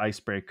it is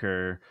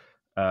Icebreaker,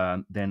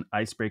 then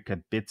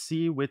Icebreaker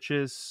Bitsy, which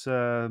is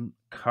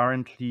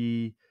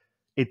currently,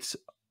 it's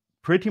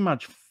pretty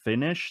much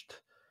finished.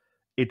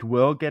 It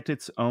will get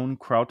its own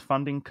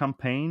crowdfunding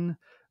campaign,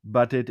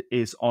 but it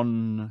is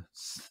on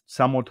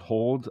somewhat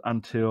hold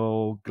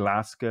until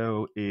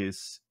Glasgow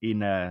is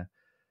in a.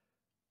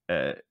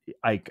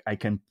 I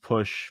can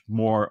push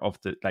more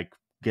of the, like,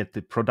 get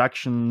the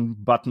production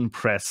button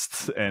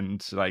pressed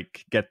and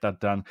like get that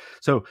done.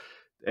 So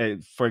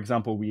for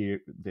example,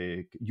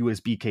 the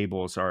USB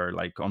cables are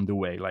like on the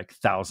way, like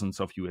thousands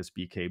of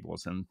USB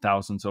cables and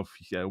thousands of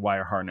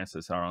wire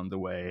harnesses are on the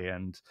way.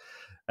 And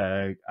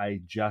I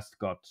just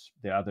got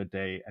the other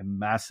day a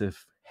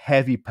massive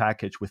heavy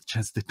package with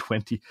just the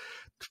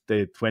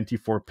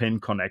 24 pin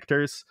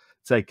connectors.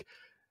 It's like,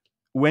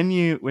 when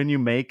you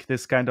make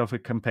this kind of a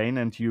campaign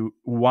and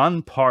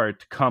one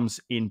part comes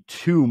in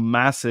two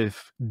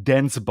massive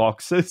dense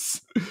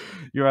boxes,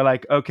 you're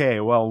like, okay,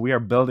 well, we are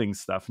building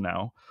stuff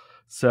now.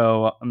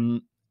 So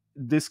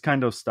this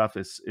kind of stuff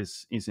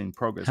is in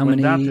progress. How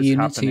many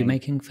units are you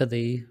making for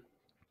the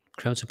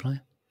crowd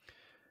supply?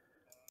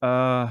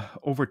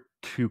 Over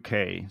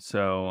 2K.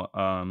 So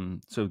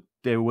so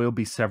there will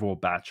be several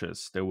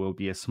batches. There will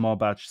be a small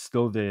batch,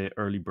 still the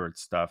early bird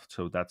stuff.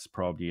 So that's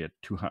probably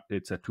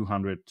it's a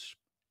 200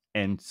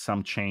 and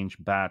some change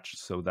batch,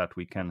 so that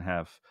we can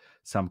have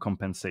some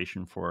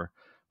compensation for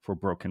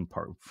broken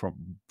part, for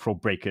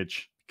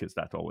breakage, because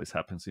that always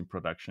happens in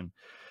production.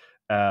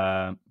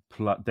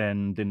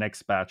 Then the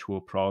next batch will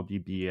probably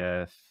be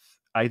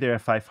either a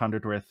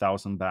 500 or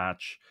 1,000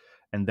 batch,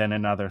 and then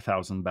another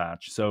 1,000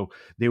 batch. So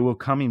they will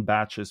come in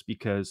batches,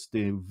 because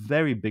the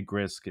very big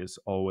risk is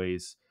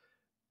always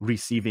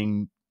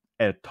receiving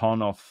a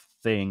ton of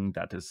thing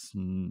that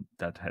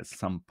has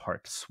some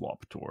part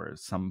swapped or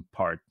some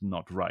part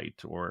not right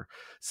or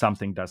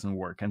something doesn't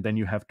work, and then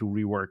you have to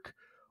rework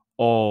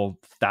all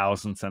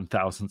thousands and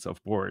thousands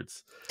of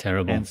boards.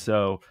 Terrible. And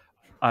so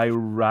I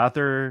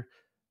rather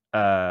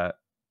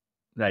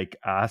like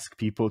ask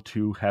people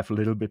to have a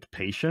little bit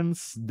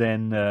patience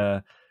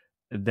than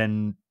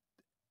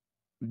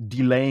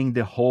delaying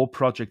the whole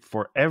project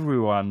for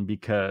everyone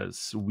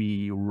because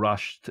we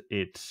rushed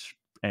it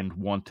and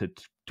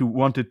wanted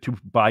to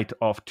bite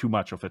off too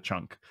much of a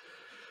chunk.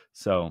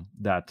 So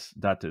that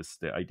is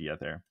the idea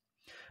there.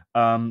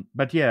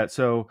 But yeah,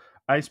 so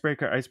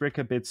Icebreaker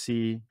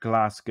Bitsy,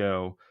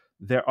 Glasgow,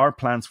 there are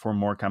plans for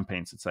more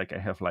campaigns. It's like I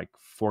have like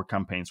 4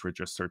 campaigns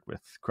registered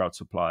with Crowd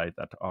Supply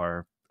that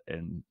are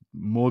in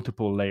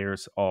multiple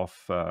layers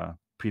of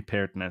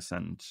preparedness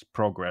and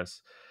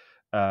progress.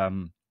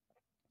 And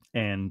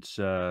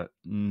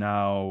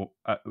now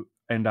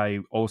and I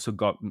also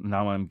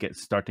I'm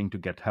starting to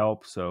get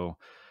help. So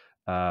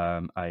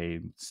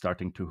I'm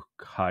starting to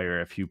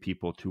hire a few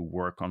people to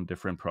work on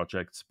different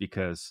projects,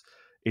 because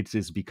it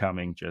is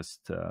becoming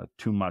just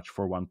too much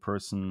for one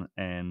person.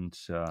 And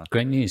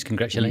great news!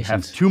 Congratulations. We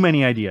have too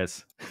many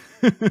ideas.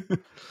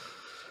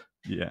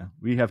 Yeah,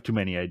 we have too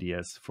many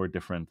ideas for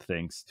different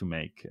things to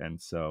make, and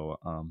so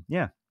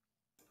yeah.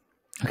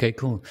 Okay,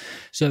 cool.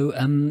 So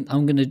I'm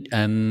going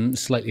to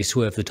slightly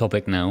swerve the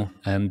topic now,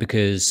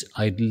 because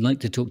I'd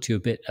like to talk to you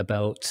a bit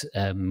about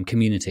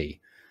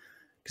community,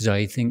 because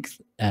I think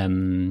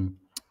the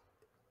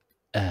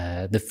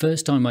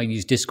first time I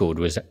used Discord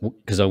was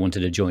because I wanted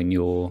to join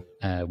your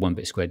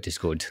 1-bit-squared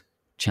Discord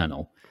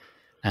channel,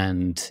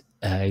 and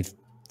I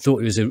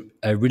thought it was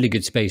a really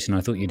good space, and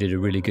I thought you did a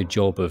really good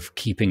job of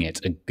keeping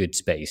it a good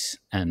space.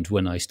 And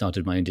when I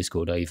started my own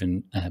Discord, I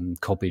even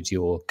copied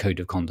your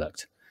code of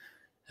conduct.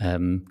 I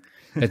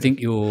think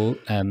you're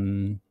how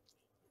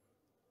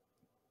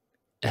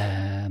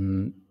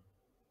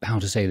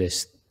to say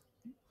this.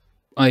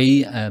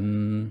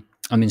 I'm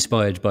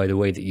inspired by the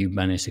way that you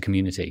manage the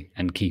community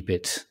and keep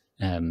it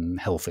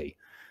healthy,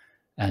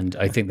 and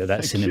I think that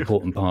that's an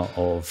important part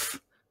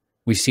of.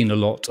 We've seen a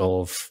lot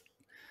of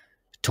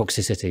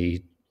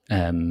toxicity,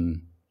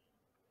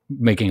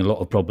 making a lot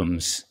of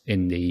problems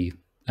in the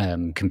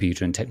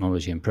computer and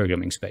technology and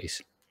programming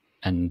space,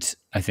 and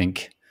I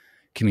think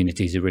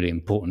community is a really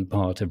important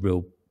part, a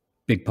real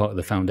big part of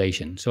the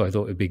foundation. So I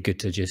thought it'd be good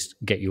to just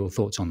get your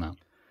thoughts on that.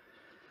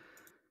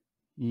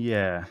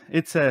 Yeah,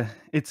 it's a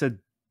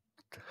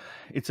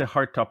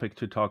hard topic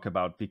to talk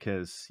about,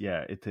 because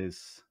yeah, it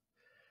is.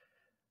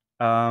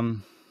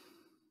 Sorry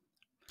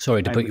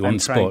to put you on the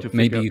spot.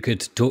 Maybe you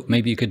could talk.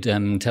 Maybe you could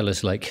tell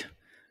us like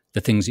the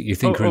things that you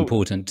think are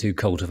important to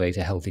cultivate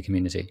a healthy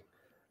community.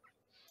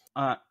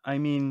 I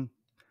mean,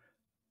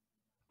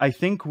 I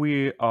think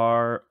we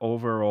are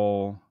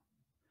overall.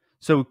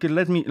 So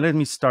let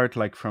me start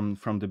like from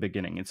the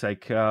beginning. It's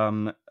like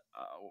I'm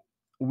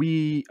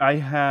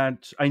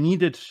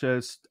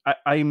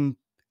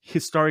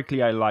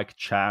historically, I like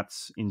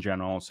chats in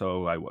general.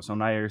 So I was on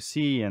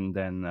IRC, and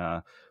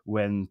then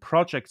when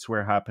projects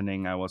were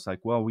happening, I was like,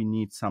 well, we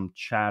need some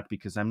chat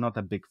because I'm not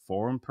a big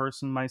forum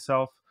person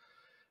myself.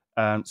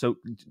 So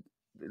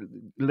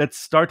let's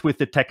start with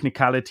the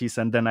technicalities,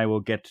 and then I will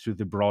get to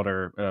the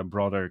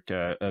broader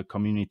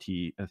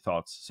community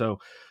thoughts. So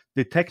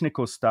the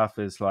technical stuff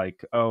is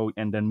like,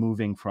 and then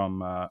moving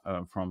from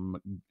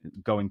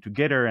going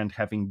together and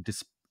having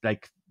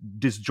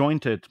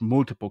disjointed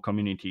multiple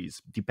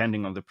communities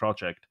depending on the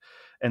project,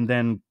 and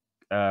then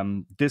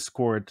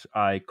Discord,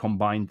 I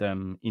combine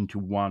them into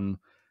one.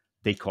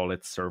 They call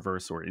it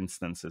servers or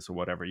instances or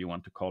whatever you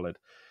want to call it.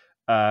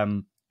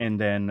 And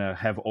then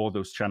have all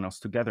those channels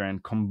together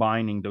and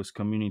combining those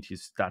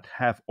communities that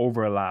have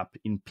overlap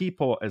in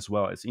people as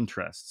well as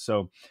interests.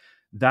 So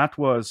that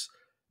was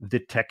the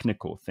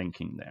technical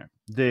thinking there.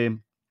 The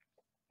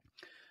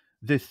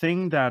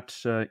thing that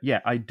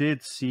I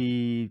did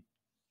see,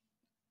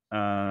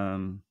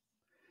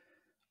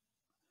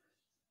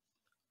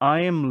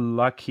 I am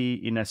lucky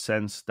in a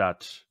sense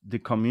that the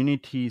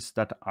communities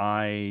that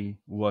I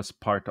was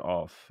part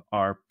of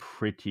are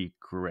pretty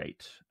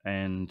great.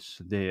 And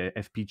the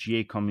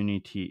FPGA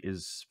community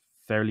is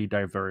fairly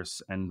diverse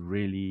and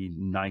really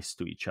nice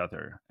to each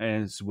other,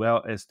 as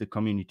well as the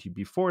community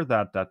before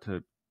that,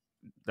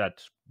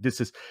 that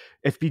this is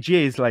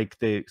FPGA is like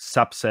the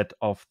subset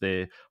of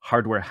the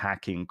hardware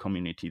hacking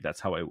community. That's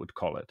how I would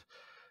call it.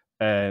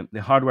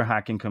 The hardware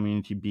hacking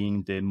community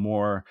being the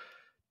more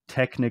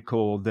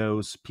technical,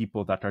 those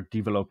people that are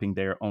developing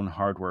their own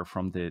hardware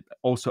from the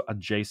also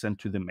adjacent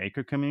to the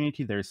maker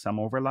community. There's some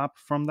overlap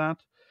from that.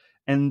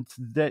 And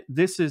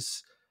this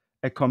is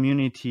a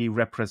community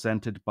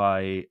represented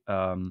by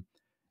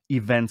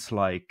events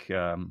like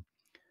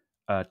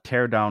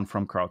Teardown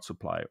from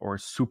CrowdSupply or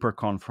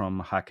SuperCon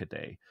from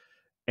Hackaday.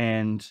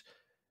 And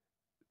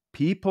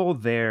people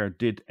there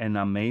did an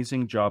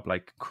amazing job,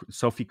 like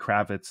Sophie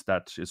Kravitz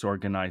that is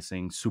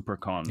organizing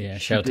SuperCon. Yeah,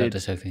 shout out to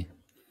Sophie.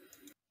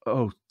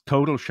 Oh,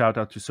 total shout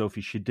out to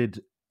Sophie. She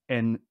did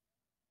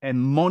a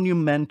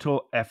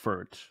monumental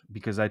effort,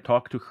 because I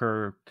talked to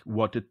her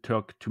what it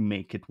took to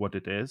make it what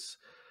it is,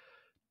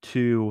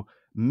 to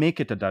make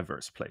it a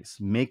diverse place,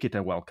 make it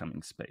a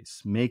welcoming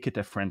space, make it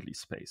a friendly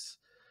space,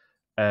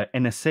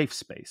 and a safe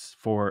space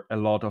for a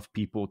lot of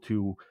people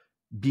to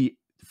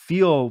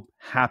feel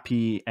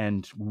happy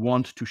and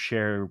want to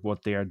share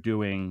what they are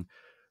doing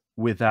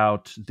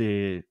without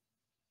the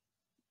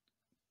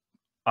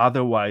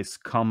otherwise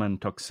common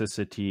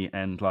toxicity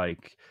and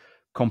like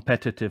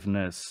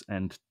competitiveness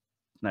and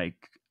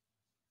like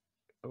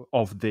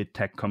of the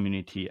tech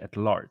community at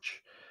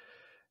large.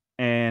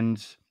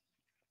 And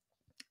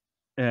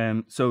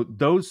so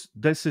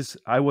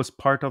I was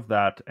part of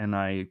that, and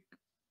I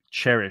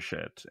cherish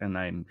it, and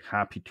I'm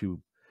happy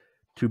to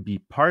be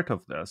part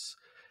of this.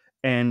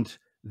 And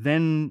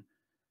then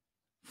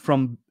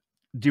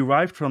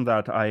derived from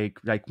that, I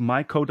like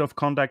my code of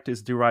conduct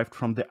is derived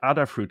from the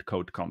Adafruit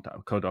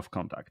code of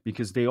conduct,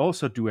 because they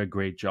also do a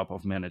great job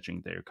of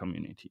managing their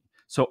community.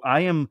 So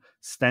I am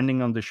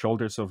standing on the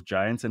shoulders of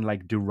giants and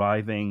like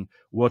deriving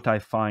what I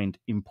find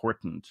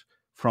important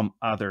from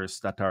others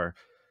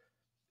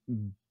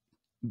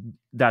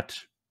that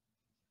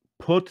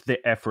put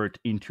the effort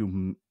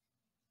into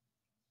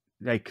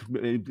like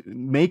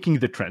making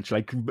the trench,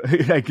 like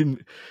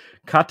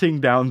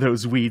cutting down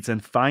those weeds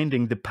and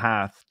finding the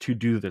path to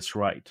do this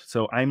right.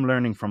 So I'm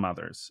learning from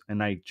others,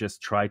 and I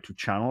just try to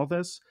channel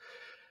this.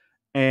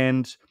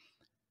 And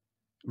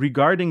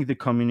regarding the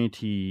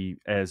community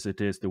as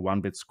it is, the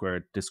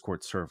 1BitSquared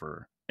Discord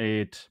server,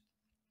 it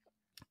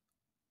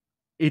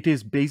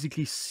is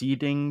basically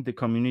seeding the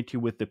community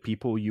with the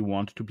people you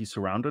want to be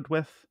surrounded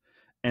with,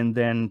 and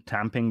then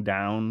tamping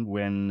down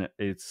when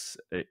it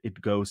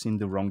goes in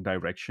the wrong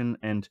direction.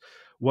 And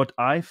what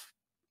I've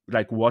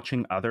like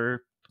watching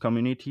other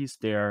communities,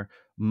 they're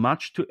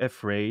much too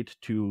afraid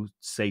to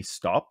say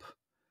stop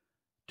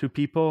to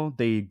people.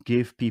 They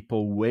give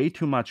people way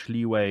too much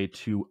leeway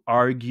to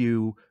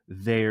argue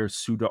their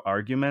pseudo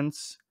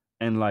arguments,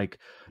 and like,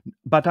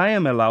 but I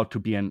am allowed to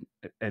be a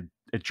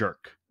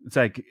jerk. It's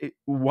like,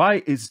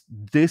 why is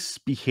this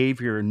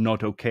behavior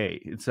not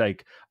okay? It's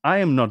like, I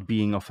am not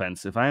being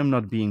offensive. I am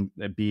not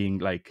being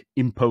like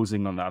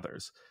imposing on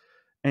others.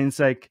 And it's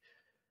like,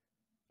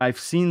 I've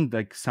seen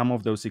like some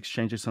of those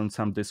exchanges on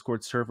some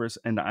Discord servers,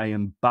 and I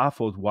am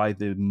baffled why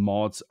the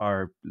mods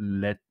are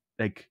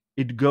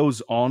it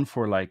goes on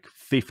for like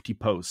 50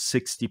 posts,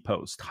 60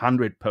 posts,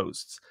 100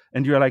 posts.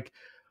 And you're like,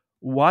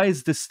 why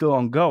is this still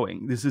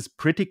ongoing? This is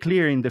pretty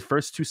clear in the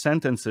first two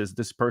sentences.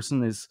 This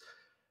person is,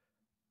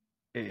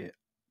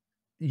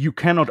 you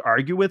cannot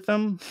argue with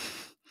them.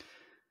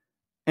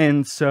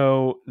 And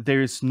so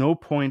there's no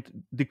point.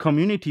 The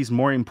community is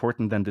more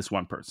important than this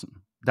one person.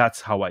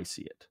 That's how I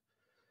see it.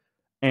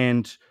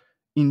 And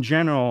in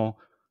general,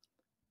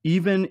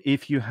 even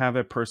if you have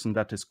a person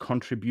that is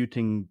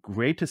contributing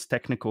greatest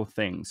technical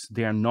things,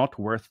 they are not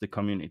worth the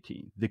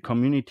community.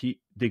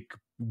 The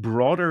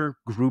broader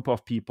group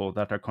of people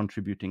that are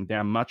contributing, they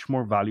are much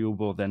more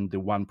valuable than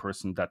the one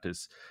person that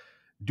is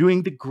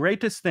doing the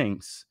greatest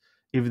things,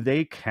 if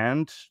they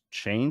can't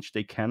change,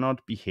 they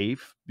cannot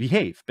behave,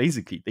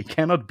 basically. They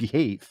cannot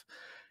behave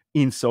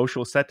in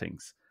social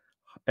settings.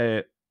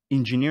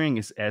 Engineering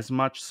is as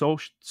much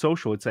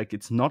social. It's like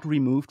it's not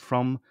removed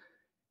from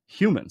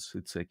humans.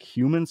 It's like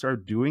humans are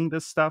doing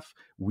this stuff.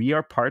 We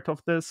are part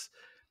of this.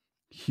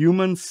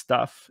 Human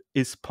stuff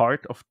is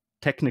part of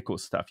technical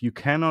stuff. You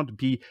cannot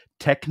be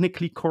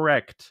technically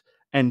correct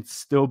and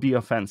still be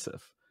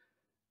offensive.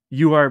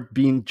 You are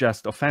being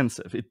just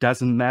offensive. It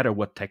doesn't matter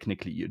what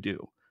technically you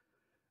do.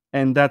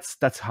 And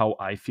that's how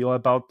I feel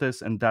about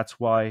this. And that's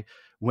why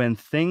when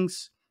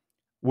things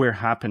were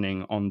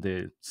happening on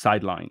the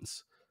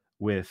sidelines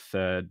with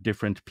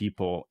different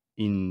people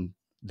in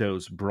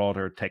those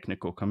broader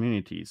technical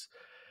communities,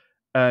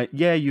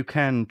 yeah, you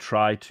can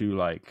try to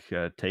like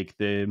take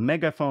the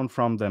megaphone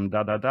from them,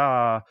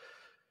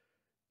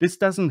 This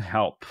doesn't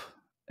help.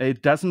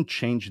 It doesn't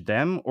change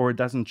them, or it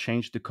doesn't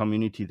change the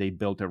community they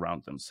built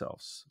around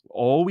themselves.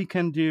 All we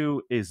can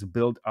do is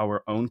build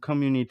our own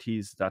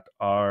communities that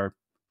are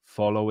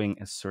following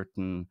a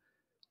certain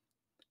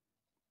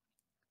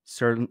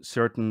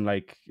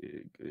like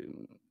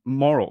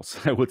morals,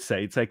 I would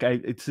say. It's like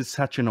it's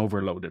such an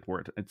overloaded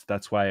word.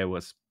 That's why I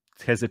was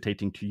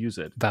hesitating to use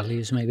it.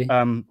 Values, maybe.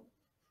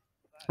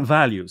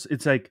 Values.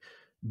 It's like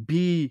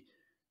be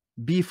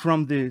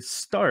from the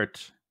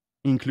start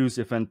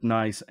inclusive and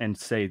nice, and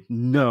say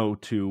no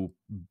to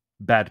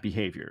bad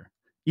behavior,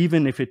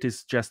 even if it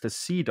is just a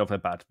seed of a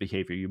bad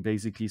behavior. You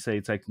basically say,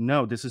 it's like,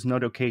 no, this is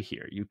not okay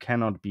here. You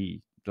cannot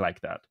be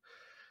like that.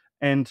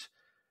 And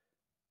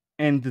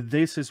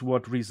this is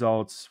what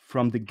results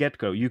from the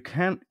get-go.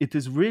 It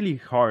is really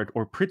hard,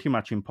 or pretty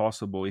much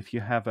impossible, if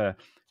you have a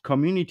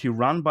community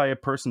run by a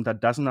person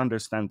that doesn't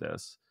understand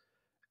this,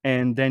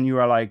 and then you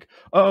are like,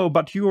 oh,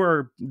 but you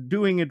are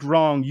doing it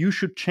wrong, you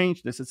should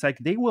change this. It's like,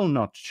 they will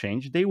not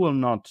change. They will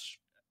not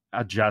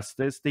adjust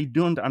this. They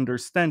don't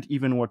understand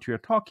even what you're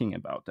talking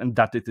about, and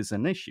that it is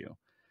an issue.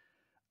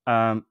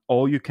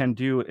 All you can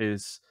do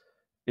is,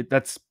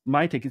 that's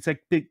my take. It's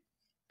like,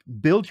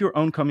 build your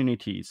own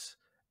communities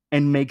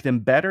and make them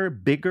better,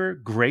 bigger,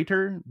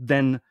 greater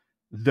than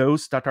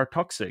those that are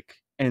toxic.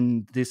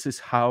 And this is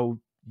how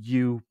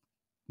you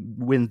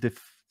win the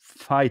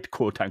fight,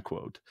 quote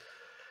unquote.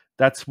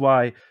 That's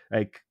why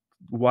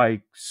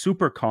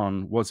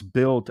SuperCon was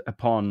built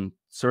upon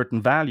certain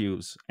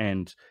values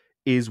and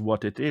is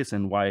what it is,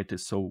 and why it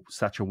is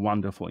such a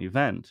wonderful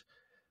event.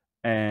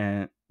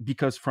 And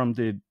because from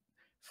the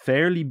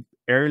fairly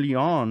early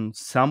on,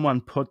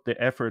 someone put the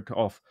effort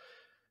of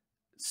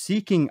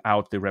seeking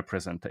out the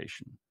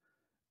representation.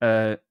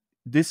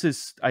 This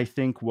is, I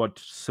think, what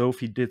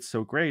Sophie did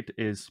so great,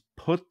 is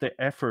put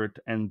the effort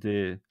and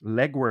the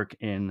legwork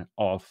in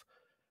of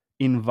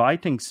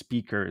inviting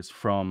speakers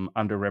from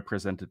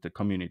underrepresented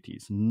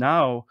communities.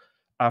 Now,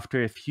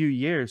 after a few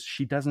years,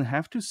 she doesn't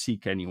have to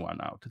seek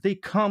anyone out. They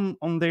come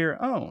on their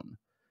own.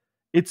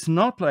 It's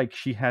not like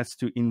she has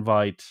to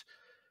invite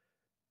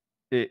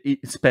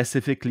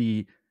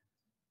specifically.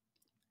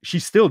 She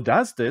still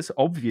does this.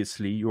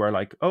 Obviously, you are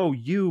like, oh,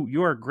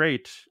 you are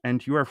great,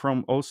 and you are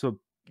from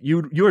also,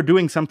 you are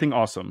doing something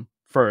awesome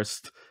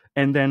first,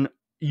 and then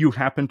you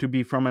happen to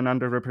be from an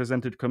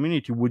underrepresented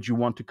community. Would you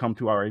want to come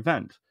to our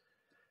event?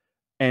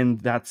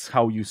 And that's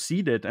how you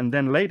seed it. And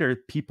then later,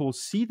 people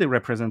see the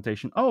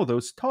representation. Oh,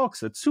 those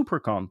talks at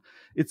SuperCon,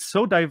 it's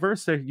so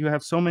diverse that you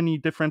have so many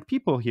different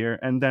people here.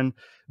 And then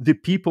the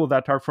people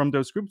that are from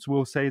those groups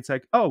will say, it's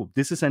like, oh,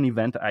 this is an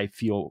event I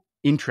feel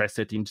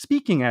interested in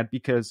speaking at,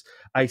 because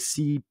I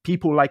see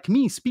people like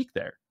me speak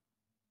there.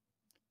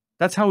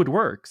 That's how it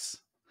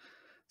works.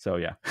 So,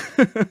 yeah.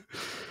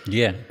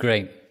 Yeah,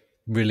 great.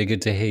 Really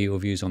good to hear your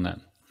views on that.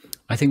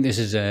 I think this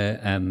is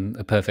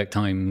a perfect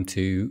time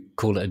to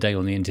call it a day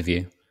on the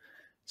interview.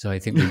 So I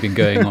think we've been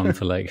going on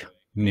for like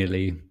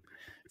nearly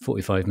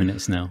 45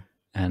 minutes now,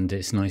 and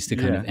it's nice to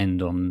kind of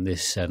end on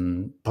this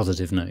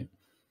positive note.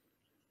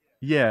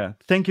 Yeah,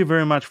 thank you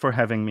very much for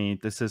having me.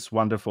 This is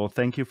wonderful.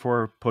 Thank you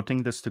for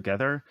putting this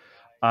together.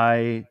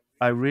 I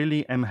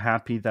really am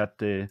happy that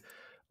the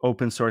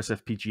open source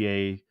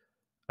FPGA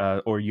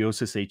or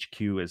Yosys HQ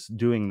is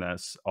doing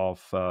this,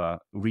 of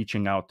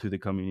reaching out to the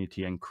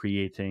community and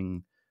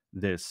creating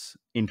this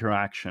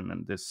interaction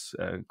and this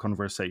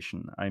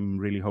conversation. I'm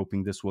really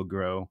hoping this will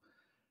grow,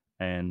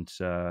 and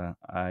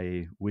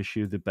I wish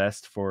you the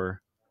best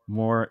for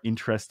more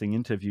interesting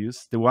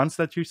interviews. The ones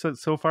that you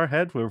so far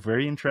had were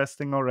very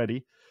interesting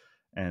already,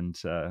 and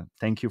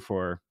thank you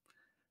for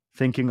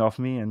thinking of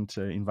me and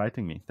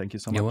inviting me. Thank you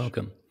so much. You're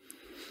welcome.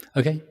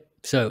 Okay,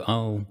 so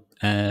I'll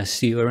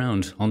see you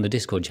around on the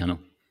Discord channel.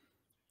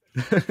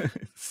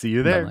 See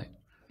you there.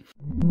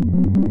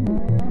 Bye-bye.